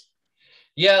nuts.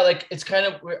 Yeah, like it's kind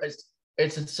of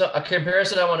it's a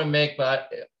comparison I want to make,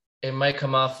 but it might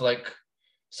come off like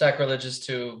sacrilegious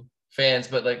to fans,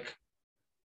 but like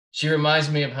she reminds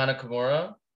me of Hana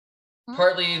Kimura.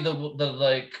 Partly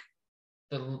the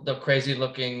crazy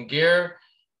looking gear,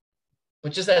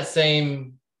 but just that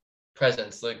same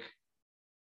presence, like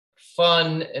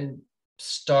fun and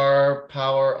star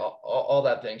power, all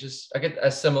that thing. Just I get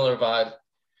a similar vibe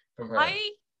from her.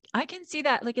 I can see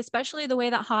that, like especially the way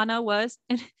that Hana was,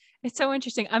 and it's so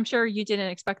interesting. I'm sure you didn't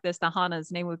expect this, that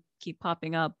Hana's name would keep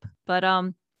popping up, but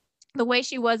the way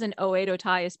she was in 08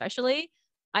 Otai especially,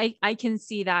 I can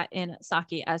see that in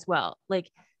Saki as well. Like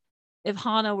if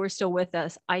Hana were still with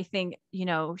us, I think,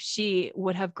 she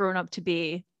would have grown up to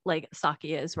be like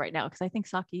Saki is right now. Cause I think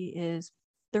Saki is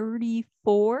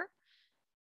 34,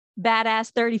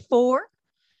 badass 34.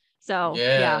 So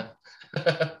yeah.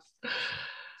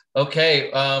 Okay.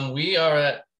 We are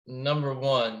at number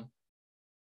 1.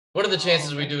 What are the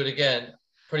chances we do it again?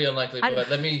 Pretty unlikely, but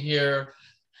let me hear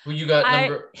who you got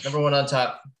number 1 on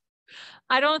top.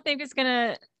 I don't think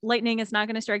lightning is not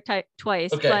going to strike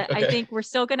twice, okay. I think we're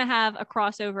still going to have a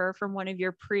crossover from one of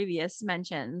your previous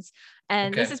mentions.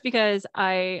 And this is because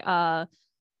I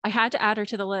had to add her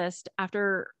to the list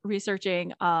after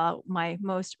researching my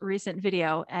most recent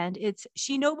video, and it's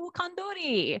Shinobu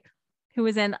Kandori, who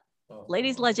is in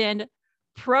Ladies Legend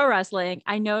Pro Wrestling.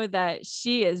 I know that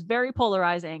she is very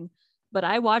polarizing, but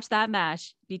I watched that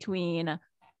match between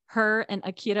her and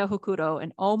Akira Hokuto,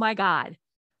 and oh my God,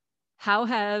 how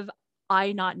have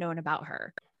I not known about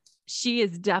her? She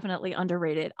is definitely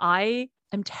underrated. I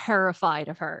am terrified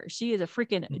of her. She is a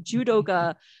freaking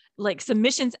judoka, like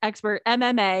submissions expert,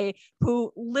 MMA,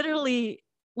 who literally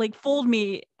like fooled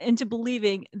me into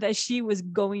believing that she was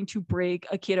going to break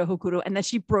Akira Hokuto and that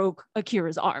she broke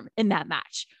Akira's arm in that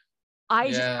match.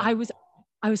 I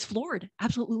was floored,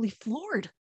 absolutely floored.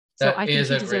 So I think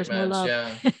she deserves more love.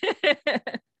 Yeah.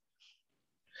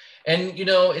 And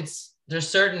there's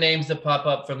certain names that pop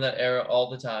up from that era all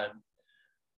the time.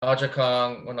 Aja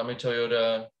Kong, Monami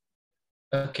Toyota,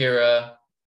 Akira.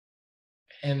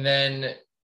 And then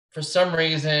for some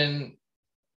reason,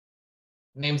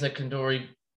 names like Kandori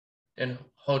and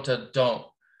Hota don't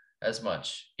as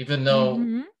much, even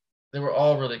though they were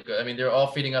all really good. I mean, they're all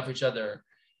feeding off each other.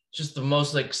 Just the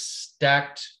most like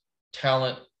stacked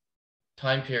talent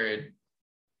time period.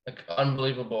 Like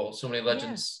unbelievable. So many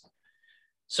legends.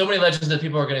 So many legends that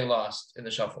people are getting lost in the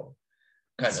shuffle,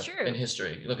 in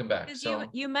history, looking back. So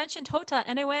you mentioned Hota,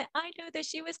 and I know that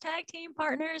she was tag team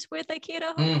partners with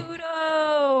Akira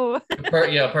Hokuto.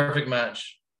 Perfect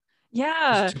match.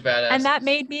 Yeah, two badasses. And that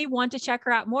made me want to check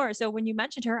her out more. So when you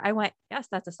mentioned her, I went, yes,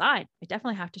 that's a sign. I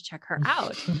definitely have to check her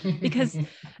out because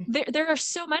there are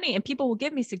so many, and people will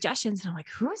give me suggestions, and I'm like,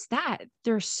 who's that?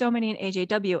 There are so many in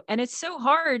AJW, and it's so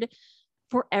hard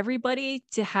for everybody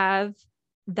to have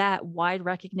that wide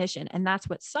recognition, and that's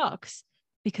what sucks.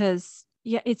 because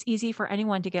yeah, it's easy for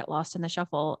anyone to get lost in the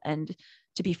shuffle and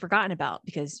to be forgotten about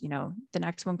because, you know, the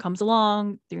next one comes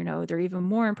along, you know, they're even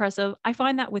more impressive. I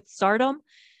find that with Stardom,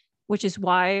 which is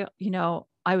why, you know,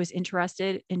 I was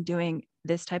interested in doing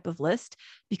this type of list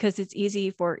because it's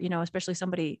easy for, you know, especially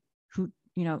somebody who,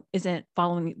 you know, isn't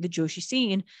following the Joshi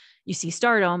scene. You see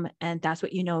Stardom and that's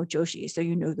what you know Joshi. So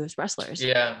you know those wrestlers.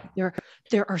 Yeah.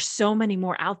 There are so many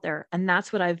more out there. And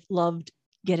that's what I've loved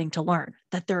getting to learn,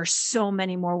 that there are so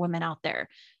many more women out there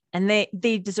and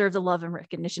they deserve the love and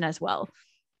recognition as well.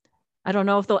 I don't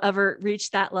know if they'll ever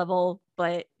reach that level,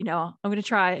 but you know, I'm going to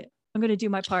try. I'm going to do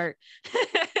my part.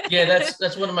 Yeah,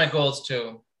 that's one of my goals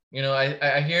too. You know,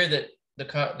 I hear that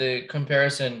the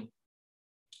comparison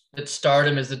that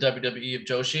Stardom is the WWE of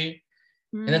Joshi,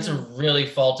 and that's a really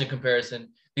faulty comparison.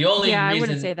 The only I reason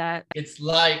wouldn't say that it's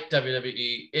like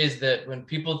WWE is that when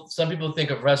some people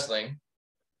think of wrestling,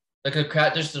 like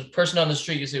there's a person on the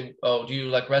street, you say, "Oh, do you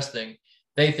like wrestling?"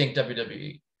 They think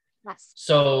WWE. yes.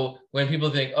 So when people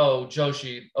think, "Oh,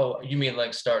 Joshi," oh, you mean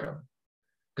like Stardom,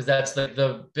 because that's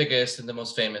the biggest and the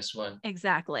most famous one.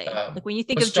 Exactly. Like when you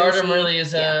think but of Stardom Joshi, really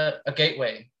is a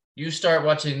gateway. You start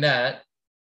watching that,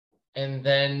 and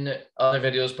then other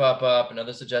videos pop up and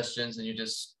other suggestions, and you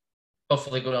just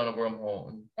hopefully go down a wormhole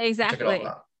and check it all exactly.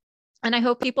 out. And I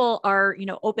hope people are, you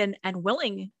know, open and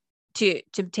willing to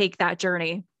take that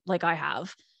journey like I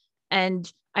have.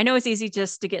 And I know it's easy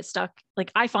just to get stuck.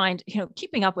 Like I find, you know,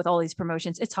 keeping up with all these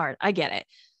promotions, it's hard. I get it.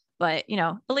 But, you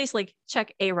know, at least like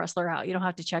check a wrestler out. You don't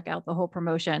have to check out the whole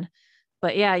promotion.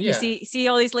 But yeah, you see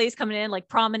all these ladies coming in, like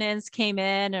Prominence came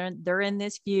in and they're in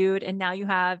this feud. And now you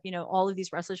have, you know, all of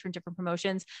these wrestlers from different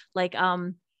promotions. Like,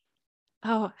 oh,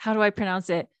 how do I pronounce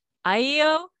it?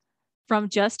 Aio from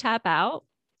Just Tap Out.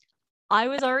 I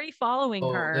was already following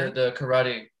her. The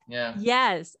karate. Yeah.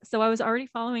 Yes. So I was already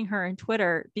following her on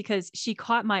Twitter because she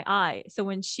caught my eye. So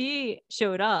when she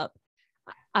showed up,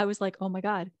 I was like, oh my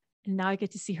God. And now I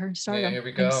get to see her in Stardom. Yeah, here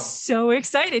we go. I'm so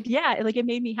excited. Yeah. Like it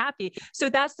made me happy. So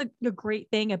that's the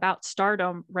great thing about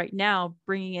Stardom right now,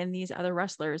 bringing in these other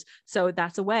wrestlers. So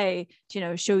that's a way to, you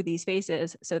know, show these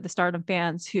faces. So the Stardom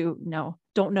fans who, you know,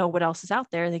 don't know what else is out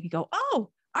there, they can go, oh,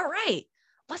 all right,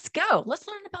 let's go. Let's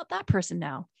learn about that person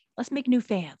now. Let's make new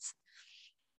fans.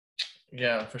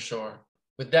 Yeah, for sure.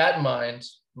 With that in mind,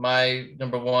 my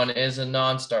number one is a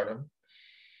non-Stardom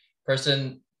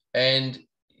person, and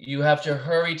you have to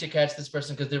hurry to catch this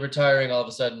person because they're retiring all of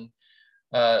a sudden.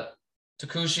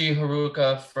 Takushi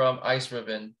Haruka from Ice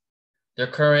Ribbon, their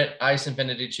current Ice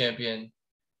Infinity champion.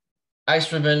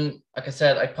 Ice Ribbon, like I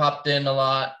said, I popped in a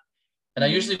lot, and I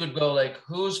usually would go like,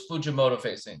 who's Fujimoto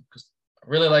facing? Because I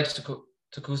really like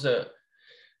Tsukasa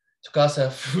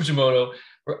Fujimoto.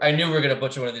 I knew we were going to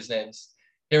butcher one of these names.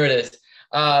 Here it is.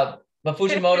 But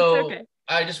Fujimoto, okay.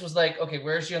 I just was like, okay,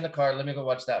 where is she on the card? Let me go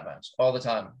watch that match all the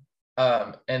time.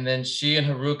 And then she and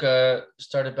Haruka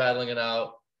started battling it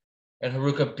out, and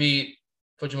Haruka beat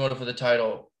Fujimoto for the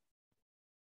title.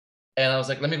 And I was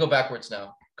like, let me go backwards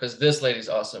now, because this lady's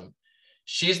awesome.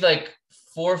 She's like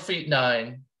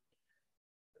 4'9",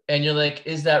 and you're like,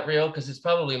 is that real? Because it's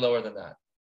probably lower than that.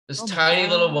 This tiny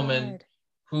little woman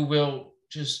who will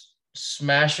just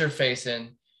smash her face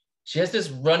in. She has this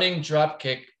running drop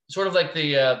kick, sort of like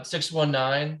the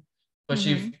 619, but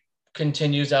she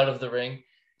continues out of the ring.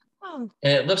 Oh,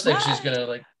 and it looks like she's gonna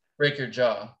like break your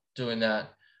jaw doing that.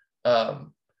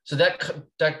 So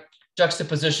that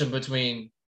juxtaposition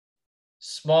between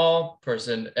small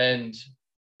person and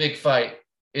big fight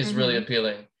is really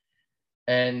appealing.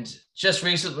 And just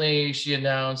recently she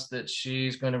announced that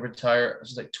she's going to retire.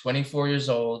 She's like 24 years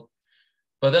old.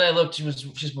 But then I looked,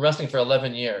 she's been wrestling for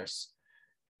 11 years,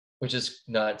 which is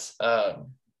nuts. Yeah,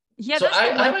 so that's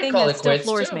the one thing that still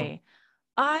floors me.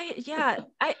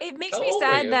 It makes me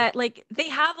sad that like they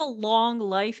have a long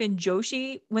life in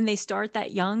Joshi when they start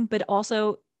that young, but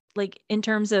also like in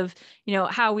terms of, you know,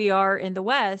 how we are in the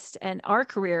West and our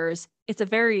careers, it's a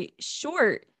very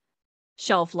short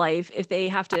shelf life if they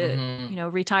have to, you know,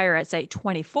 retire at say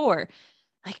 24.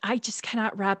 Like I just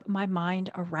cannot wrap my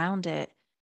mind around it.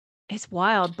 It's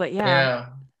wild, but yeah.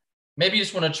 Maybe you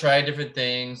just want to try different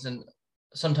things, and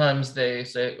sometimes they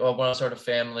say, oh, I want to start a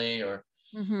family or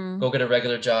go get a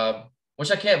regular job,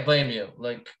 which I can't blame you.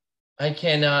 Like I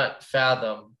cannot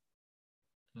fathom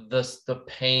the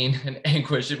pain and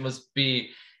anguish it must be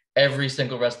every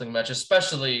single wrestling match,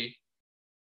 especially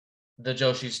the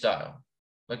Joshi style.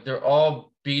 Like they're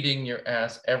all beating your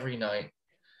ass every night.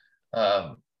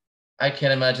 I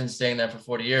can't imagine staying there for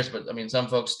 40 years, but I mean, some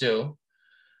folks do.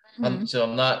 So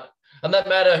I'm not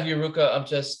mad at Haruka. I'm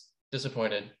just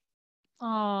disappointed.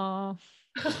 Oh,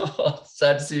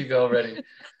 sad to see you go already.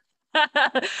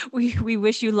 We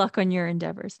wish you luck on your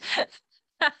endeavors.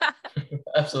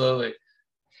 Absolutely.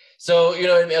 So, you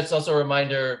know, it's also a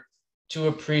reminder to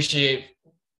appreciate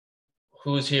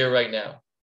who's here right now.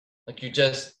 Like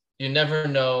you never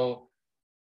know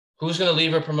who's going to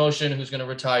leave a promotion, who's going to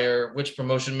retire, which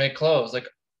promotion may close. Like,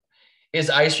 is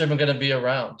Ice Ribbon going to be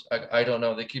around? I don't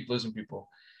know. They keep losing people.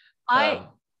 I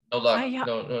No luck. I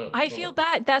No feel luck.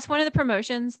 bad. That's one of the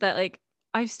promotions that like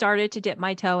I've started to dip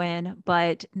my toe in,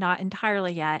 but not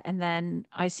entirely yet. And then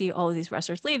I see all of these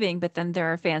wrestlers leaving, but then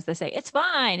there are fans that say it's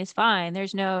fine, it's fine.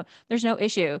 There's no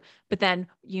issue. But then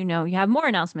you have more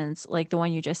announcements like the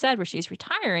one you just said where she's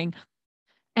retiring.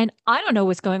 And I don't know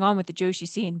what's going on with the Joshi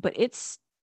scene, but it's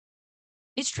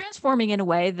transforming in a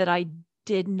way that I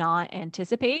did not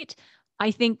anticipate.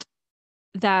 I think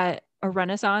that a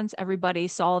renaissance, everybody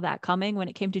saw that coming when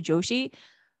it came to Joshi.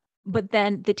 But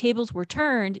then the tables were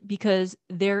turned because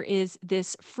there is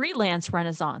this freelance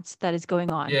renaissance that is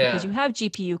going on because Yeah. you have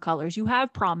GPU colors, you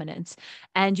have prominence,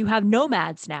 and you have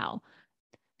nomads now.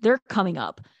 They're coming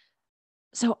up.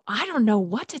 So I don't know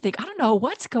what to think. I don't know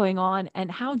what's going on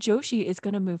and how Joshi is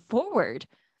going to move forward.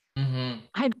 Mm-hmm.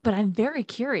 But I'm very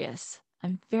curious.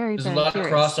 I'm very, There's a very lot of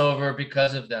curious. crossover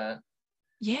because of that.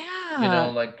 You know, Yeah.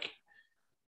 like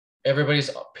everybody's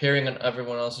appearing on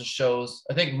everyone else's shows.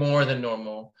 I think more than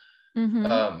normal,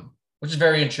 Mm-hmm. which is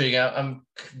very intriguing. I'm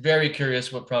very curious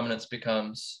what Prominence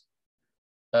becomes.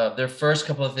 Their first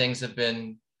couple of things have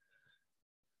been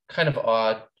kind of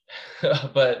odd,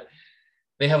 but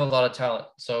they have a lot of talent.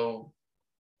 So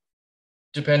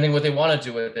depending what they want to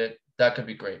do with it, that could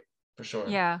be great for sure.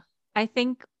 Yeah. I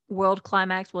think World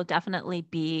Climax will definitely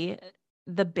be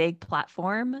the big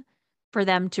platform for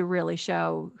them to really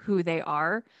show who they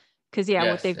are. Because yeah, what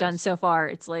Yes, they've done yes. so far,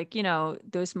 it's like,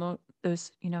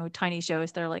 those, tiny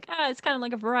shows, they're like, it's kind of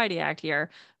like a variety act here.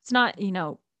 It's not,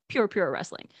 pure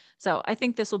wrestling. So I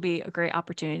think this will be a great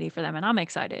opportunity for them. And I'm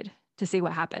excited to see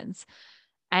what happens.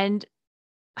 And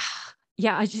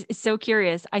yeah, it's so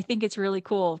curious. I think it's really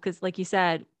cool because, like you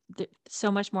said,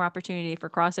 so much more opportunity for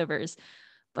crossovers.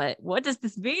 But what does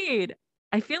this mean?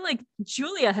 I feel like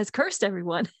Julia has cursed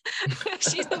everyone.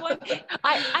 She's the one.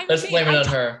 I'm Let's seeing. blame it on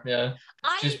her. Yeah.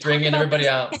 I She's talk bringing about everybody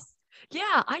this. out.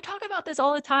 Yeah, I talk about this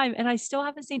all the time, and I still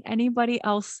haven't seen anybody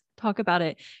else talk about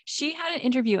it. She had an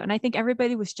interview, and I think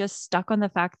everybody was just stuck on the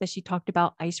fact that she talked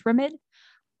about Ice Remid.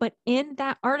 But in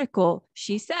that article,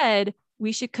 she said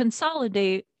we should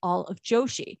consolidate all of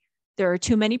Joshi. There are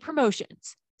too many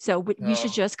promotions. So we should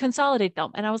No, just consolidate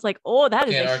them. And I was like, oh, that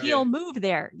is a can't heel argue. move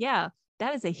there. Yeah,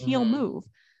 that is a heel Mm-hmm. move.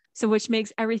 So which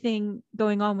makes everything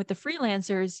going on with the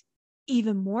freelancers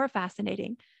even more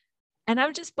fascinating. And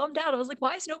I'm just bummed out. I was like,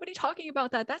 why is nobody talking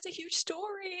about that? That's a huge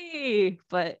story.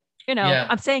 But, Yeah.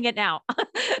 I'm saying it now.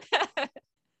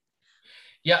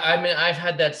 Yeah. I mean, I've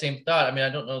had that same thought. I mean, I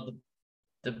don't know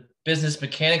the business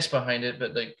mechanics behind it,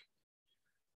 but like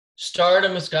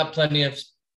Stardom has got plenty of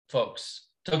folks.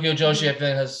 Tokyo Joshi, I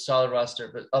think, has a solid roster,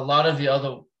 but a lot of the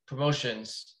other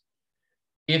promotions,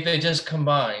 if they just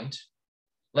combined,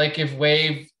 like if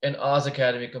Wave and Oz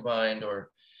Academy combined, or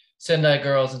Sendai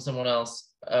Girls and someone else,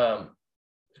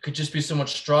 it could just be so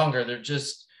much stronger.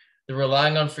 They're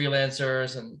relying on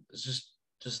freelancers, and it's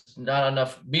just not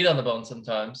enough meat on the bone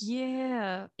sometimes.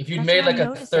 Yeah, If you'd that's what made I'm like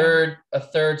noticing. a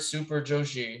third Super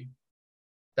Joshi,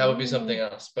 that would be something Ooh.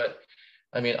 else. But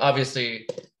I mean, obviously,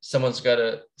 a lot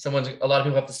of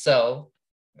people have to sell,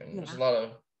 and there's a Yeah. lot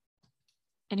of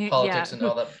And politics and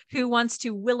all that. who wants to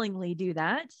willingly do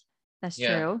that? That's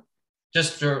Yeah, true.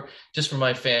 just for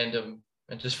my fandom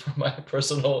and just for my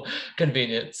personal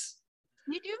convenience.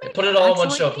 You do Yeah, make put an it all in one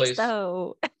excellent show, case, please.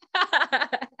 though.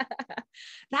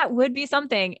 That would be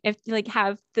something if you like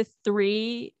have the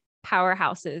three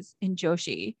powerhouses in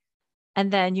Joshi, and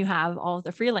then you have all of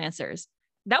the freelancers.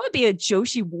 That would be a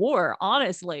Joshi war,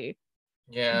 honestly.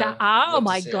 That Yeah, oh love to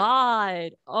my see it.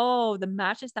 god. Oh, the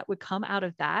matches that would come out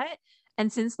of that.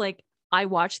 And since like I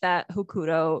watched that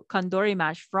Hokuro Kandori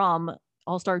match from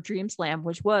All-Star Dream Slam,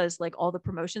 which was like all the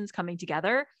promotions coming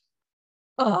together.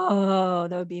 Oh,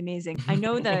 that would be amazing. I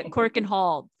know that Cork and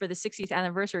Hall for the 60th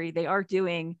anniversary, they are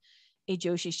doing a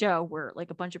Joshi show where like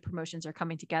a bunch of promotions are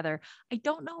coming together. I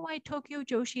don't know why Tokyo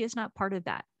Joshi is not part of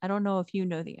that. I don't know if you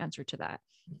know the answer to that.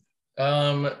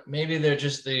 Maybe they're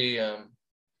just the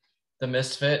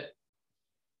misfit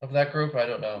of that group. I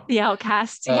don't know. The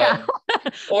Outcasts, yeah.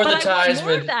 Um, or But the I want ties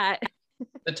more of with that.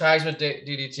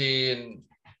 DDT, and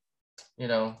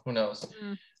who knows.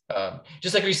 Mm.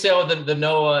 Just like we saw the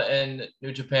Noah and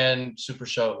New Japan Super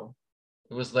Show,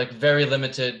 it was like very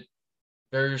limited,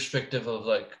 very restrictive of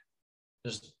like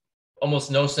there's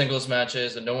almost no singles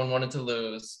matches and no one wanted to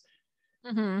lose.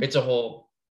 Mm-hmm. It's a whole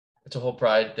it's a whole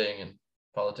pride thing and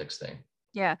politics thing.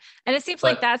 Yeah. And it seems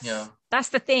But, like that's you know, that's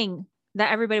the thing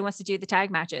that everybody wants to do, the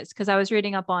tag matches. Because I was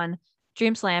reading up on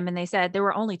Dream Slam and they said there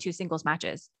were only 2 singles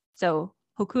matches. So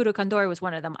Hokuto Kandori was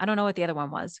one of them. I don't know what the other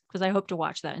one was because I hope to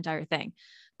watch that entire thing.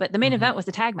 But the main event was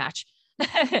the tag match.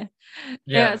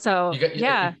 yeah. So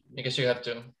yeah. I guess you have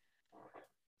to.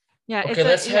 Yeah. Okay,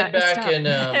 let's head back tough. and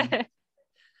I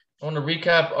want to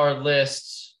recap our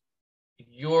list.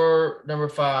 Your number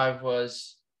 5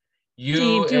 was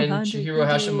you and Chihiro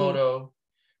Hashimoto.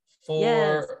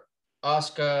 4,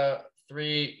 Asuka.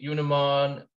 3,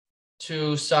 Unimon.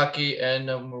 2, Saki, and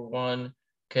number 1,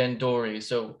 Kandori.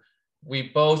 So we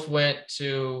both went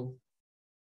to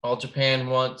All Japan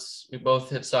once. We both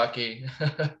hit Saki.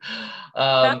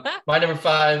 My number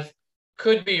 5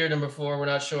 could be your number 4. We're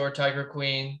not sure. Tiger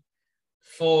Queen.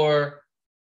 4,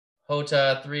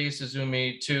 Hota. 3,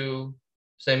 Suzumi. 2,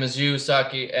 same as you,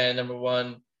 Saki. And number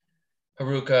 1,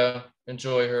 Haruka.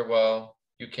 Enjoy her while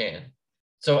you can.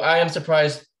 So I am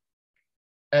surprised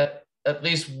at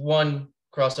least 1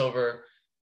 crossover,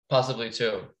 possibly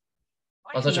 2,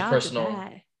 on such a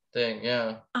personal thing.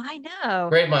 Yeah, I know.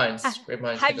 Great minds.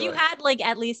 Have you had like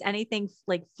at least anything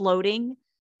like floating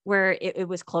where it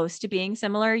was close to being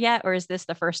similar yet, or is this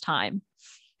the first time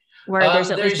where there's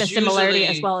at least a similarity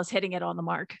as well as hitting it on the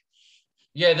mark?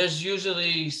 Yeah, there's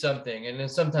usually something, and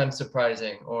it's sometimes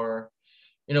surprising. Or,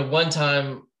 you know, one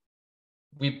time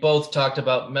we both talked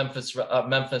about Memphis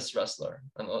wrestler,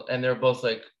 and they're both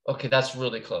like, okay, that's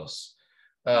really close.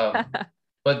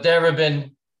 But there have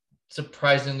been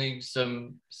surprisingly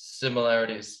some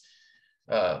similarities,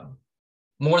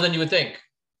 more than you would think.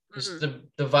 Just the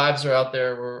vibes are out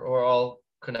there. We're all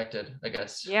connected, I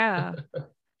guess. Yeah.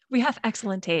 We have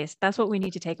excellent taste. That's what we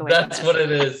need to take away. That's what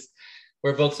it is.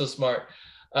 We're both so smart.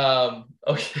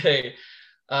 Okay.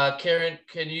 Karen,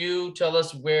 can you tell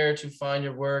us where to find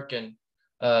your work and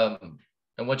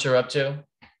what you're up to?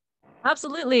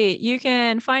 Absolutely. You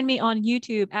can find me on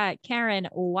YouTube at Karen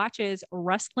Watches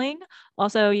Wrestling.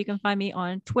 Also, you can find me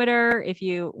on Twitter if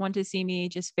you want to see me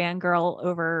just fangirl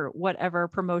over whatever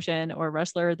promotion or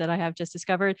wrestler that I have just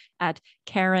discovered at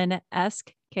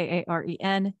Karen-esque,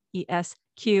 KarenEsque.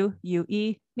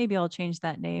 Maybe I'll change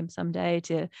that name someday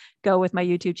to go with my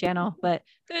YouTube channel. But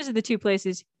those are the 2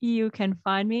 places you can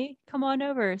find me. Come on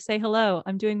over, say hello.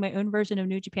 I'm doing my own version of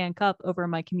New Japan Cup over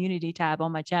my community tab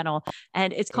on my channel.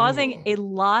 And it's causing a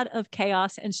lot of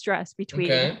chaos and stress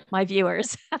between my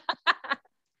viewers. I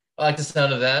like the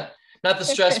sound of that. Not the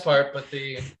stress part, but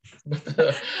the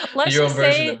Let's your own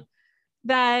version of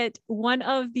that one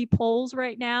of the polls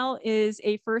right now is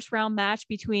a first round match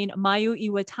between Mayu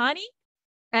Iwatani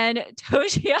and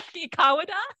Toshiaki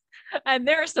Kawada. And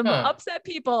there are some upset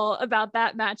people about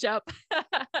that matchup.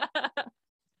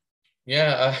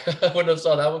 Yeah, I wouldn't have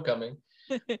saw that one coming.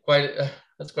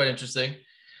 That's quite interesting.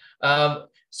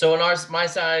 So on my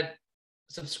side,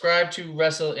 subscribe to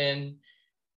Wrestle In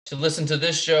to listen to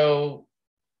this show.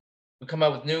 We come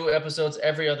out with new episodes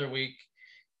every other week.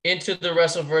 Into the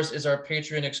Wrestleverse is our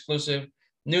Patreon exclusive.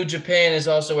 New Japan is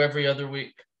also every other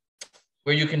week,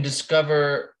 where you can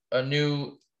discover a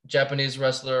new Japanese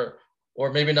wrestler,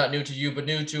 or maybe not new to you, but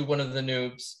new to one of the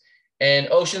noobs. And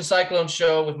Ocean Cyclone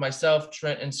Show with myself,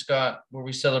 Trent, and Scott, where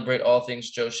we celebrate all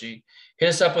things Joshi. Hit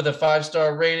us up with a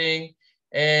 5-star rating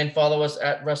and follow us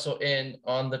at WrestleIn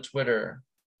on the Twitter.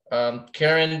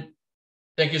 Karen,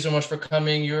 thank you so much for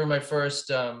coming. You're my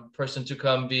first person to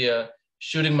come via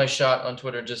shooting my shot on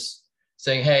Twitter, just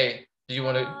saying, hey, do you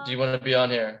want to be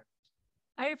on here?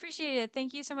 I appreciate it.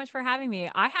 Thank you so much for having me.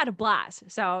 I had a blast.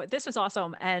 So this was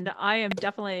awesome. And I am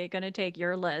definitely going to take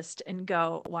your list and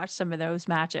go watch some of those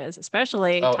matches,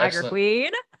 especially Tiger excellent.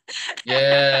 Queen.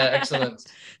 Yeah, excellent.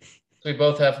 We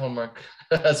both have homework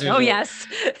as usual. Oh, yes.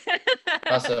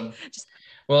 Awesome.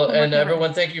 Well, and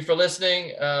everyone, thank you for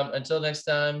listening. Until next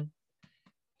time,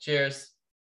 cheers.